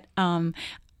 But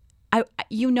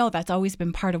that's always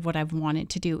been part of what I've wanted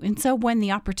to do. And so when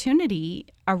the opportunity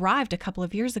arrived a couple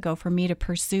of years ago for me to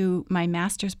pursue my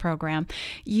master's program,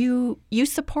 you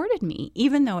supported me,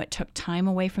 even though it took time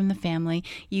away from the family.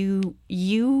 You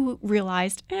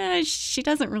realized she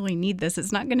doesn't really need this.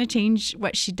 It's not going to change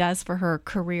what she does for her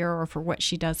career or for what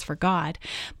she does for God.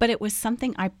 But it was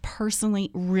something I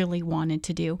personally really wanted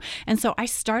to do. And so I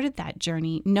started that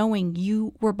journey knowing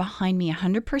you were behind me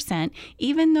 100%,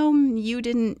 even though you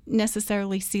didn't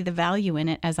necessarily see the value in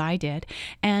it as I did.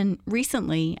 And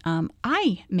recently, I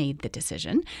made the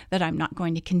decision that I'm not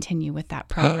going to continue with that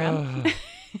program.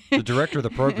 The director of the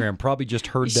program probably just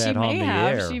heard that on the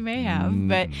air. She may have.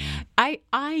 But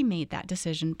I made that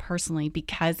decision personally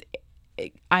because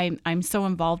I'm so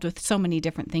involved with so many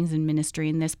different things in ministry,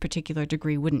 and this particular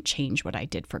degree wouldn't change what I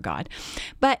did for God.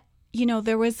 But,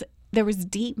 there was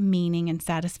deep meaning and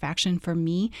satisfaction for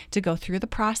me to go through the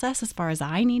process as far as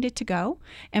I needed to go,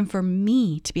 and for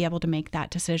me to be able to make that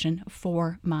decision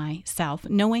for myself,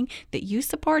 knowing that you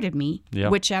supported me,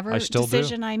 whichever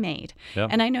decision I made. Yeah.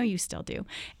 And I know you still do.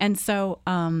 And so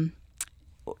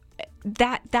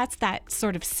that's that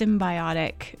sort of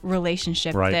symbiotic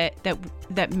relationship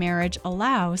that marriage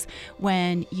allows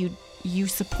when you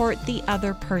support the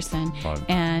other person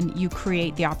and you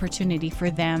create the opportunity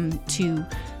for them to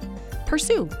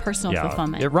pursue personal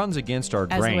fulfillment. It runs against our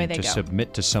grain to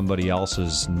submit to somebody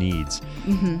else's needs.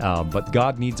 Mm-hmm. But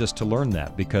God needs us to learn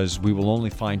that, because we will only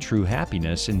find true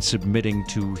happiness in submitting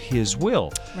to His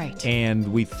will. Right.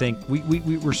 And we think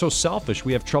we're so selfish,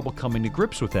 we have trouble coming to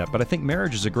grips with that. But I think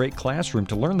marriage is a great classroom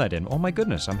to learn that in. Oh my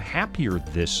goodness, I'm happier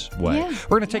this way. Yeah.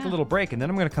 We're going to take a little break, and then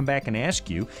I'm going to come back and ask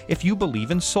you if you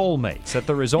believe in soulmates, that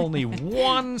there is only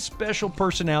one special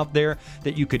person out there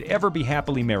that you could ever be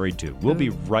happily married to. We'll be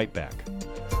right back.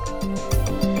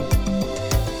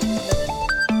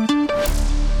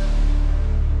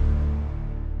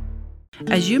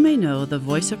 As you may know, the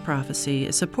Voice of Prophecy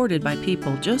is supported by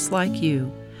people just like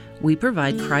you. We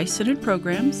provide Christ-centered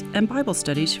programs and Bible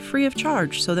studies free of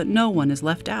charge so that no one is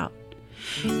left out.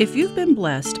 If you've been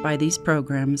blessed by these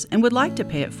programs and would like to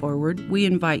pay it forward, we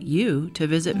invite you to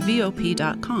visit vop.com/give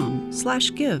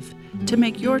to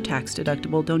make your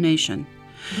tax-deductible donation.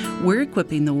 We're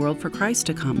equipping the world for Christ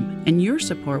to come, and your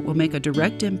support will make a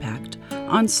direct impact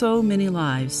on so many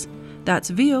lives. That's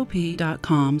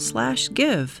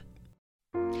vop.com/give.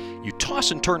 You toss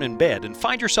and turn in bed and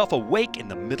find yourself awake in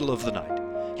the middle of the night.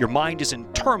 Your mind is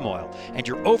in turmoil, and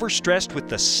you're overstressed with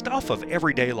the stuff of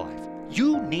everyday life.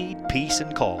 You need peace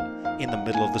and calm in the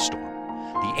middle of the storm.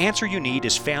 The answer you need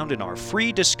is found in our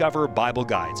free Discover Bible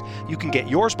Guides. You can get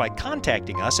yours by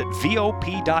contacting us at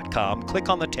vop.com. Click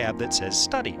on the tab that says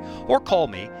Study, or call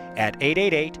me at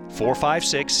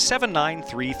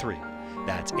 888-456-7933.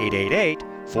 That's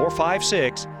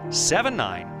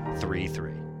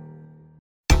 888-456-7933.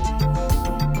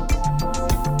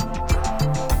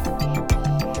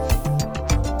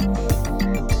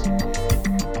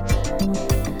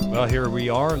 Well, here we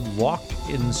are, locked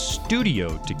in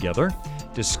studio together,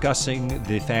 discussing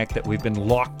the fact that we've been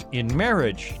locked in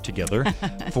marriage together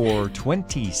for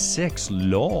 26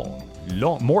 long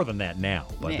more than that now.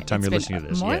 By the time you're listening to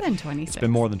this, more than 26. It's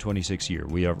been more than 26 years.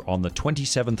 We are on the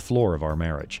 27th floor of our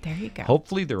marriage. There you go.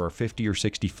 Hopefully, there are 50 or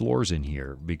 60 floors in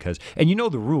here and you know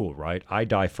the rule, right? I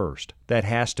die first. That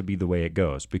has to be the way it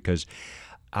goes because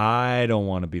I don't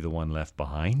want to be the one left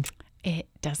behind. It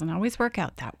doesn't always work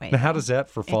out that way. Now, how does that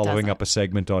for following up a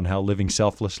segment on how living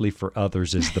selflessly for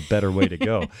others is the better way to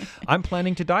go? I'm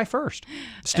planning to die first.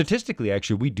 Statistically,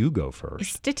 actually, we do go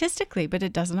first. Statistically, but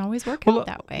it doesn't always work out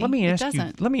that way. Let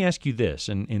me ask you this,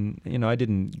 and I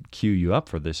didn't cue you up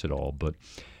for this at all, but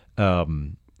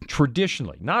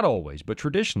traditionally, not always, but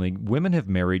traditionally, women have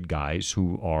married guys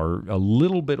who are a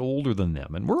little bit older than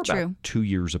them, and we're about 2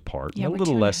 years apart, yeah, a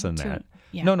little less than that.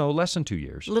 Yeah. No, less than 2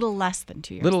 years. A little less than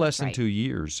 2 years. Little less than 2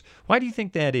 years. Why do you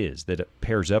think that is, that it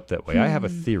pairs up that way? I have a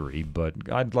theory, but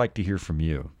I'd like to hear from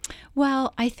you.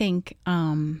 Well, I think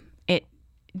it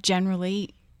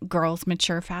generally girls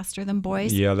mature faster than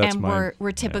boys. Yeah, that's and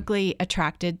we're typically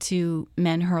attracted to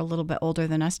men who are a little bit older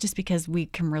than us just because we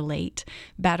can relate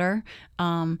better.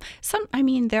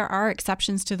 There are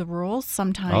exceptions to the rules.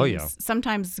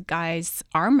 Sometimes guys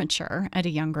are mature at a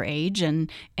younger age and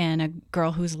a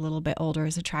girl who's a little bit older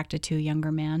is attracted to a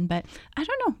younger man. But I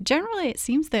don't know. Generally, it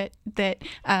seems that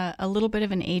a little bit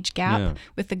of an age gap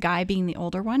with the guy being the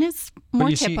older one is more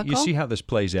typical. You see how this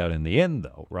plays out in the end,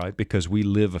 though, right? Because we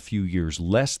live a few years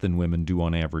less than women do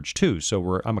on average, too.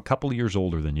 So I'm a couple of years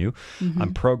older than you. Mm-hmm.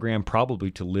 I'm programmed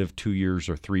probably to live 2 years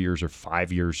or 3 years or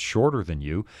 5 years shorter than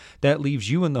you. That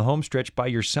leaves you in the home stretch by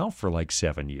yourself for like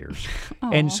 7 years.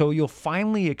 And so you'll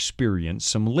finally experience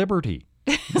some liberty.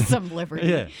 Some liberty.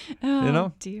 Yeah.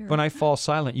 Oh, dear. When I fall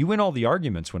silent, you win all the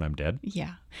arguments when I'm dead.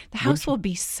 Yeah. The house will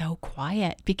be so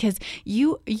quiet because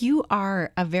you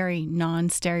are a very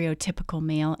non-stereotypical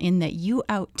male in that you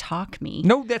out-talk me.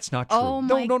 No, that's not true. Oh,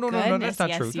 my No, that's not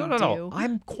yes, true. You No. do.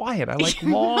 I'm quiet. I like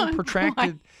long,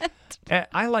 protracted.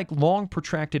 I like long,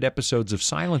 protracted episodes of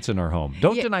silence in our home.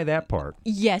 Don't deny that part.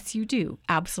 Yes, you do.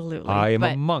 Absolutely. I am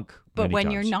a monk. But when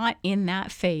times. you're not in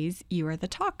that phase, you are the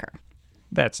talker.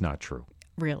 That's not true.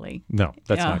 Really? No,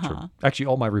 that's not true. Actually,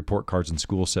 all my report cards in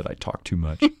school said I talk too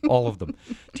much. All of them.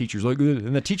 Teachers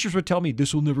and the teachers would tell me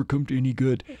this will never come to any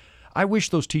good. I wish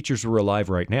those teachers were alive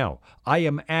right now. I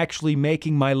am actually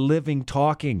making my living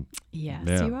talking.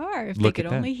 Yes, you are. If they could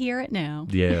only hear it now.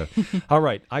 Yeah. All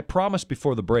right. I promised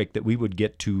before the break that we would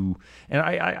get to, and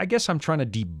I guess I'm trying to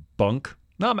debunk.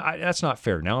 No, that's not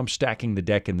fair. Now I'm stacking the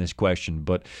deck in this question,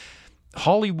 but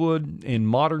Hollywood in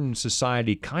modern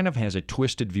society kind of has a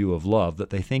twisted view of love that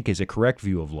they think is a correct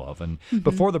view of love. And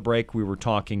before the break, we were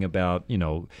talking about,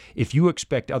 if you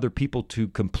expect other people to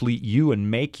complete you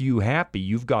and make you happy,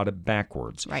 you've got it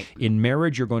backwards. Right. In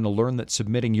marriage, you're going to learn that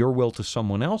submitting your will to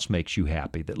someone else makes you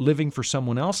happy, that living for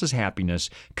someone else's happiness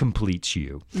completes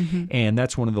you. And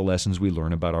that's one of the lessons we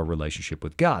learn about our relationship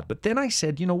with God. But then I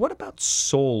said, what about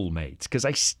soulmates? Because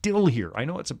I still hear, I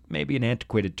know it's maybe an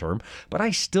antiquated term, but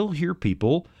I still hear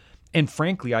people, and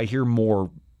frankly, I hear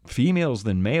more females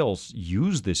than males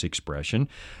use this expression.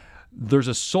 There's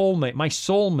a soulmate. My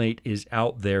soulmate is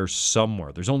out there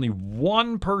somewhere. There's only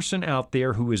one person out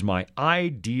there who is my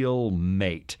ideal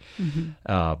mate. In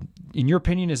your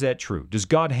opinion, is that true? Does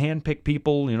God handpick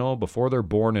people, before they're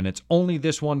born, and it's only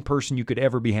this one person you could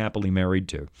ever be happily married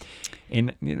to?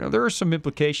 And, there are some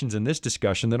implications in this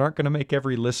discussion that aren't going to make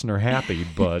every listener happy,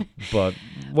 but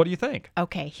what do you think?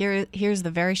 Okay, here's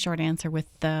the very short answer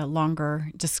with the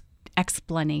longer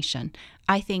explanation.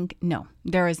 I think no,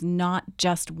 there is not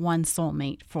just one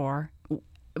soulmate for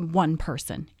one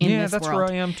person in this world. Yeah, that's where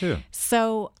I am too.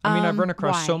 So, I've run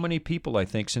across so many people, I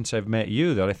think, since I've met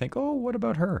you that I think, oh, what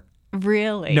about her?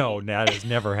 Really? No, that has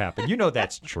never happened.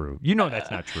 That's true.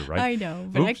 That's not true, right? I know,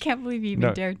 but I can't believe you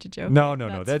even dared to joke. No.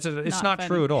 It's not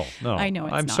true at all. No, I know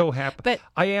it's I'm not. so happy. But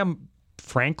I am,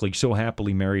 frankly, so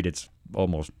happily married. It's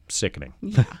almost sickening.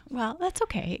 Yeah. Well, that's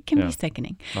okay. It can be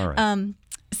sickening. All right.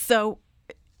 So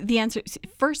the answer,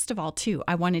 first of all, too,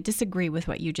 I want to disagree with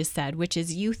what you just said, which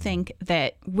is you think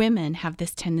that women have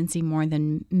this tendency more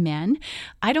than men.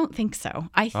 I don't think so.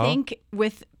 I think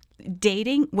with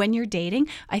dating, when you're dating,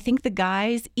 I think the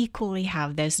guys equally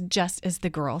have this just as the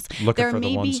girls. Looking for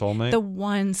the one soulmate? The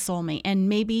one soulmate. And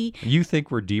maybe... You think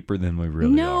we're deeper than we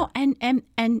really are. No,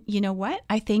 and you know what?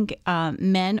 I think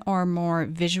men are more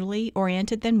visually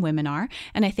oriented than women are.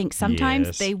 And I think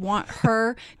sometimes they want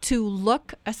her to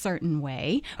look a certain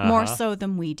way more so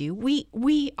than we do.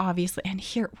 We obviously, and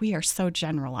here we are so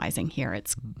generalizing here.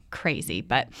 It's crazy.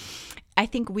 But I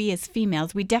think we as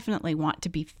females, we definitely want to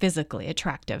be physically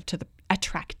attracted to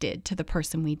the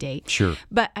person we date. Sure.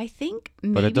 But I think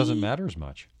maybe... But it doesn't matter as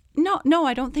much. No,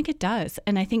 I don't think it does.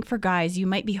 And I think for guys, you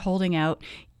might be holding out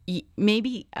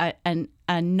maybe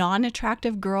a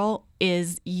non-attractive girl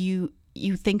is you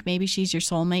think maybe she's your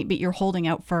soulmate, but you're holding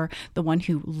out for the one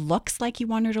who looks like you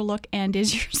want her to look and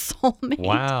is your soulmate.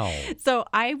 Wow. So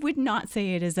I would not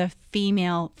say it is a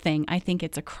female thing. I think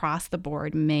it's across the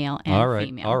board, male and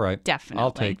female. All right. Definitely.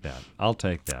 I'll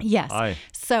take that. Yes.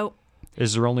 So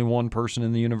is there only one person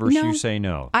in the universe? No, you say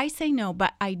no. I say no,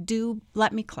 but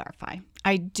let me clarify.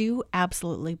 I do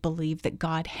absolutely believe that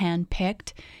God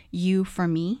handpicked you for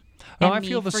me. No, I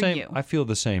feel the same. You. I feel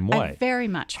the same way. I very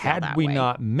much feel Had that we way.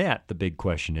 not met, the big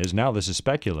question is, now this is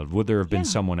speculative, would there have been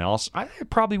someone else? It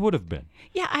probably would have been.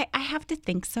 Yeah, I have to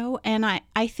think so. And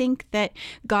I think that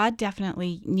God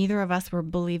definitely, neither of us were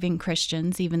believing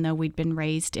Christians, even though we'd been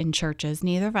raised in churches.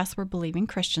 Neither of us were believing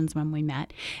Christians when we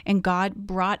met. And God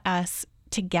brought us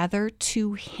together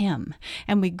to him,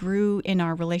 and we grew in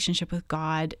our relationship with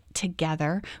God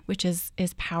together, which is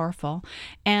powerful.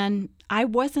 And I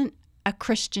wasn't a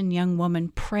Christian young woman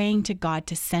praying to God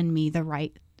to send me the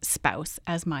right spouse,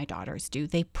 as my daughters do.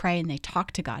 They pray and they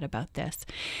talk to God about this,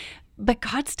 but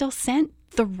God still sent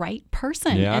the right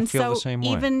person. Yeah, and I feel so the same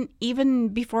way. even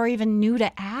before I even knew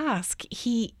to ask,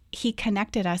 he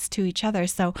connected us to each other.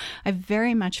 So I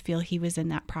very much feel he was in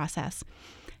that process.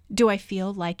 Do I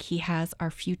feel like he has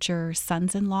our future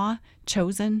sons-in-law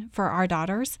chosen for our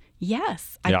daughters?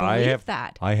 Yes, I believe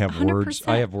that. I have 100%. words.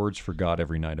 I have words for God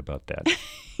every night about that.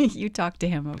 You talk to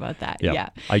him about that. Yeah.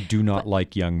 I do not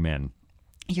like young men.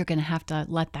 You're going to have to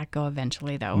let that go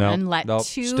eventually, though, No, and let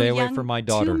stay away from my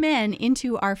daughter. two men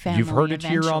into our family. You've heard it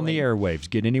here on the eventually. airwaves.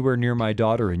 Get anywhere near my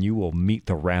daughter, and you will meet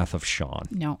the wrath of Shawn.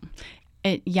 No,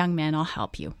 young man, I'll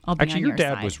help you. I'll be Actually, on your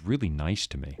dad side. was really nice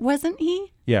to me. Wasn't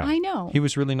he? Yeah, I know. He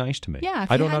was really nice to me. Yeah,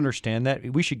 if I he don't hadn't- understand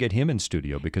that. We should get him in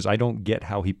studio because I don't get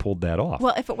how he pulled that off.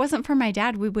 Well, if it wasn't for my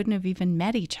dad, we wouldn't have even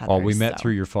met each other. Oh, we met so.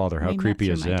 through your father. How We met creepy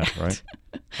through is my that, dad. right?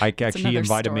 He another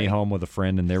invited me story. home with a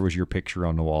friend, and there was your picture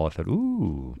on the wall. I thought,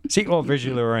 ooh. See,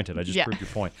 visually oriented. I just Yeah. proved your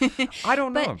point. I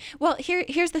don't know. But well,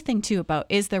 here's the thing too about,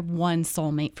 is there one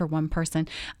soulmate for one person?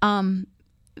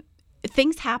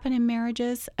 Things happen in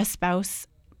marriages. A spouse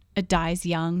dies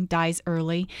young, dies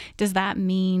early. Does that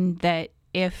mean that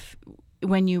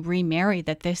when you remarry,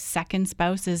 that this second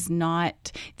spouse is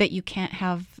not, that you can't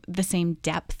have the same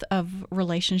depth of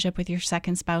relationship with your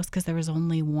second spouse because there was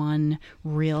only one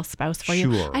real spouse for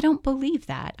you? Sure. I don't believe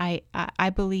that. I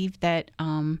believe that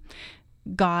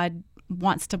God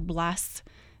wants to bless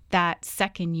that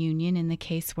second union in the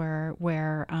case where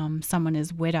someone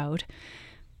is widowed,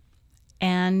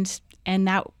 and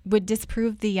that would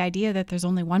disprove the idea that there's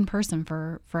only one person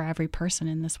for every person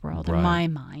in this world, in my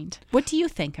mind. What do you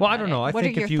think about Well, I don't know. it? What are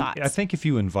your thoughts? I think if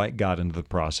you invite God into the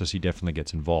process, he definitely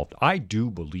gets involved. I do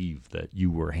believe that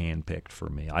you were handpicked for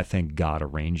me. I think God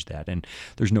arranged that. And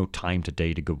there's no time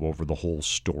today to go over the whole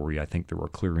story. I think there are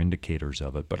clear indicators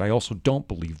of it. But I also don't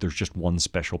believe there's just one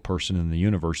special person in the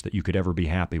universe that you could ever be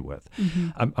happy with.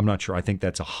 Mm-hmm. I'm not sure. I think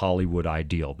that's a Hollywood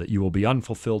ideal, that you will be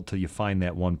unfulfilled till you find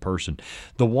that one person.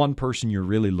 The one person you're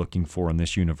really looking for in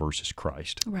this universe is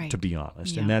Christ, Right. to be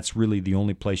honest. Yeah. And that's really the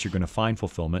only place you're going to find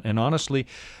fulfillment. And honestly,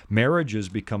 marriages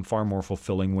become far more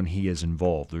fulfilling when he is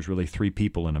involved. There's really three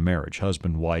people in a marriage: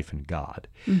 husband, wife, and God.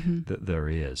 That there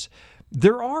is.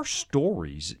 There are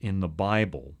stories in the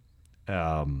Bible.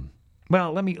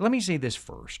 Well, let me say this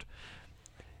first.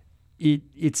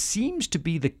 It seems to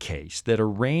be the case that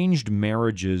arranged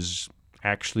marriages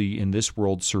actually in this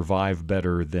world survive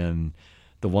better than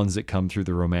the ones that come through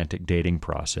the romantic dating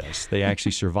process. They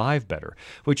actually survive better,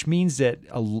 which means that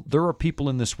there are people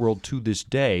in this world to this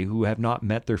day who have not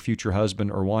met their future husband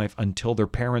or wife until their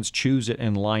parents choose it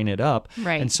and line it up.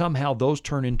 Right. And somehow those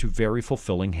turn into very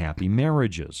fulfilling, happy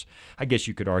marriages. I guess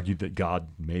you could argue that God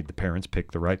made the parents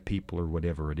pick the right people or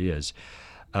whatever it is.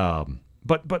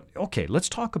 But okay, let's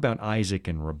talk about Isaac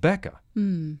and Rebekah.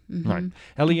 Right.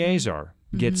 Eleazar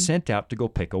gets sent out to go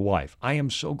pick a wife. I am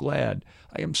so glad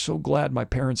my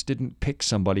parents didn't pick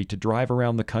somebody to drive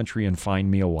around the country and find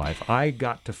me a wife. I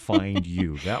got to find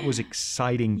you. That was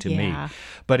exciting to me. Yeah.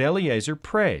 But Eleazar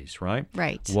prays, right?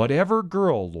 Right. Whatever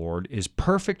girl, Lord, is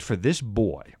perfect for this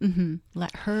boy.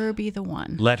 Let her be the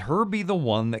one. Let her be the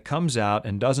one that comes out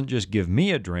and doesn't just give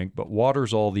me a drink, but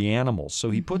waters all the animals.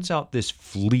 So he puts out this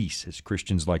fleece, as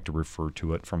Christians like to refer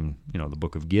to it, from the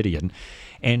book of Gideon.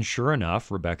 And sure enough,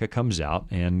 Rebekah comes out,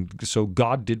 and so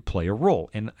God did play a role.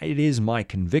 And it is my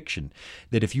conviction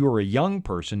that if you are a young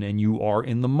person and you are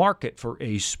in the market for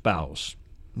a spouse,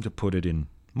 to put it in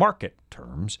market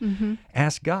terms,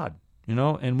 ask God.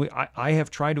 And I have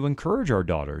tried to encourage our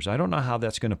daughters. I don't know how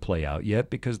that's going to play out yet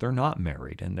because they're not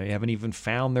married and they haven't even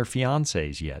found their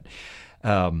fiancés yet.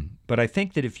 But I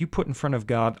think that if you put in front of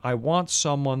God, I want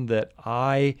someone that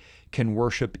I can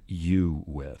worship you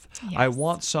with. Yes. I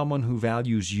want someone who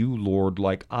values you, Lord,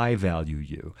 like I value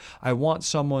you. I want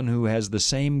someone who has the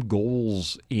same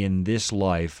goals in this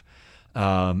life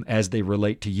as they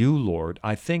relate to you, Lord.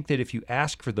 I think that if you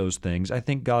ask for those things, I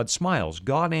think God smiles.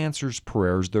 God answers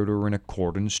prayers that are in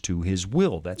accordance to His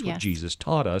will. That's what Jesus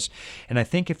taught us. And I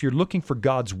think if you're looking for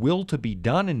God's will to be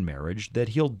done in marriage, that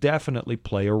He'll definitely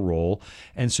play a role.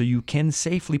 And so you can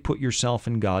safely put yourself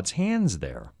in God's hands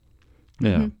there.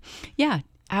 Yeah. Mm-hmm. Yeah.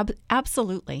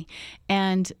 Absolutely.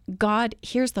 And God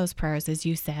hears those prayers, as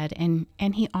you said,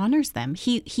 and He honors them.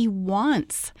 He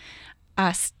wants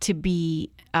us to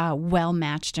be well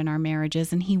matched in our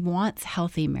marriages, and He wants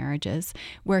healthy marriages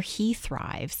where He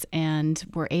thrives and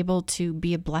we're able to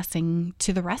be a blessing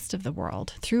to the rest of the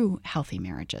world through healthy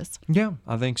marriages. Yeah,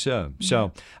 I think so.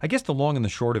 So I guess the long and the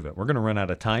short of it, we're going to run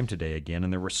out of time today again,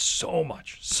 and there was so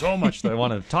much that I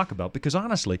wanted to talk about because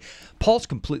honestly, Paul's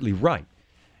completely right.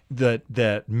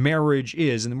 That marriage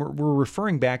is, and we're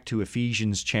referring back to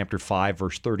Ephesians chapter 5,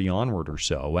 verse 30 onward or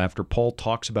so, after Paul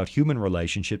talks about human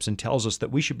relationships and tells us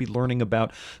that we should be learning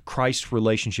about Christ's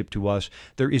relationship to us.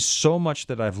 There is so much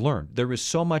that I've learned. There is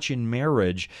so much in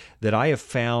marriage that I have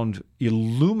found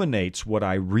illuminates what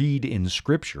I read in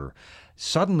Scripture.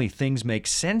 Suddenly things make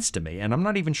sense to me, and I'm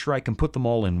not even sure I can put them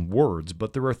all in words,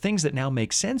 but there are things that now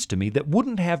make sense to me that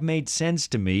wouldn't have made sense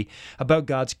to me about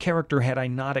God's character had I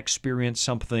not experienced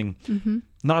something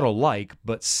not alike,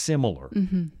 but similar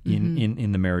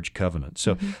in the marriage covenant.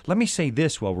 So let me say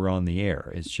this while we're on the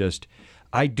air. It's just,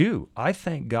 I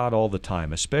thank God all the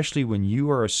time, especially when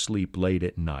you are asleep late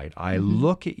at night. I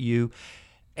look at you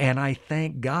and I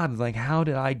thank God, like, how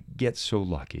did I get so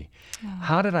lucky?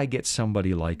 How did I get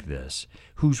somebody like this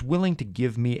who's willing to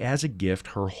give me as a gift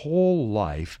her whole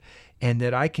life, and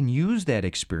that I can use that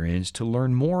experience to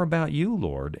learn more about you,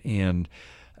 Lord? And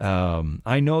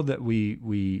I know that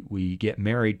we get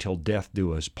married till death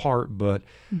do us part, but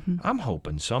I'm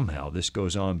hoping somehow this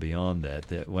goes on beyond that.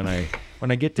 That when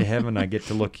I get to heaven, I get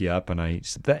to look you up, and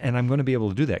I'm going to be able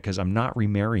to do that because I'm not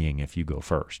remarrying if you go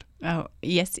first. Oh,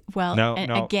 yes. Well,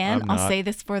 again, I'll say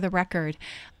this for the record.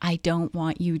 I don't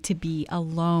want you to be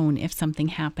alone if something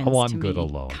happens to me. I'm good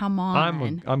alone. Come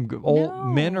on. I'm good.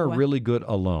 Men are really good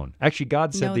alone. Actually,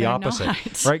 God said the opposite.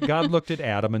 Not. Right? God looked at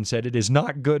Adam and said, it is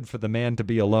not good for the man to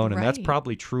be alone. And that's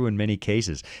probably true in many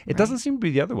cases. It doesn't seem to be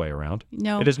the other way around.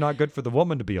 No. It is not good for the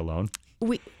woman to be alone.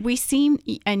 We seem,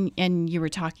 and you were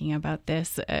talking about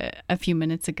this a few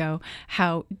minutes ago,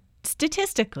 how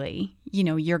statistically,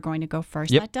 you're going to go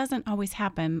first. Yep. That doesn't always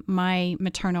happen. My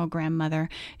maternal grandmother,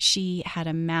 she had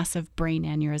a massive brain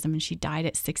aneurysm and she died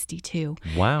at 62.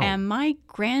 Wow. And my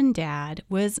granddad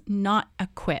was not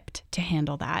equipped to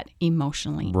handle that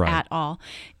emotionally at all.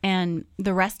 And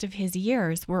the rest of his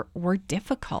years were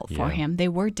difficult for him. They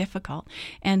were difficult.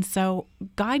 And so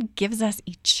God gives us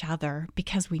each other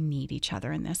because we need each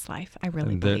other in this life. I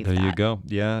really believe that. There you go.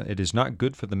 Yeah, it is not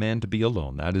good for the man to be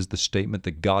alone. That is the statement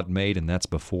that God made, and that's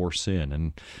before sin.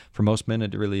 And for most men,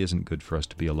 it really isn't good for us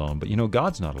to be alone. But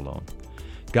God's not alone.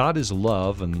 God is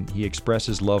love, and He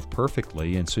expresses love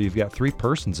perfectly. And so you've got three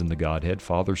persons in the Godhead,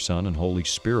 Father, Son, and Holy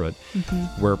Spirit,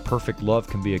 where perfect love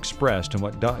can be expressed. And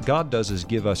what God does is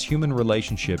give us human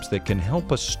relationships that can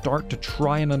help us start to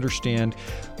try and understand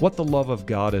what the love of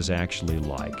God is actually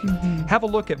like. Have a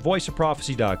look at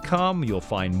voiceofprophecy.com. You'll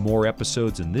find more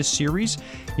episodes in this series.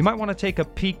 You might want to take a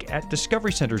peek at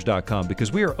discoverycenters.com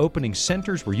because we are opening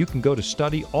centers where you can go to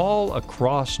study all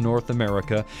across North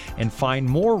America and find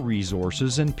more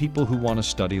resources and people who want to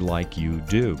study like you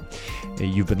do.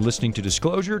 You've been listening to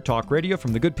Disclosure Talk Radio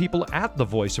from the good people at the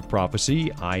Voice of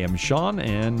Prophecy. I am Shawn,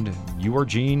 and you are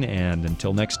Jean, and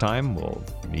until next time, we'll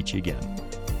meet you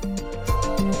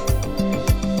again.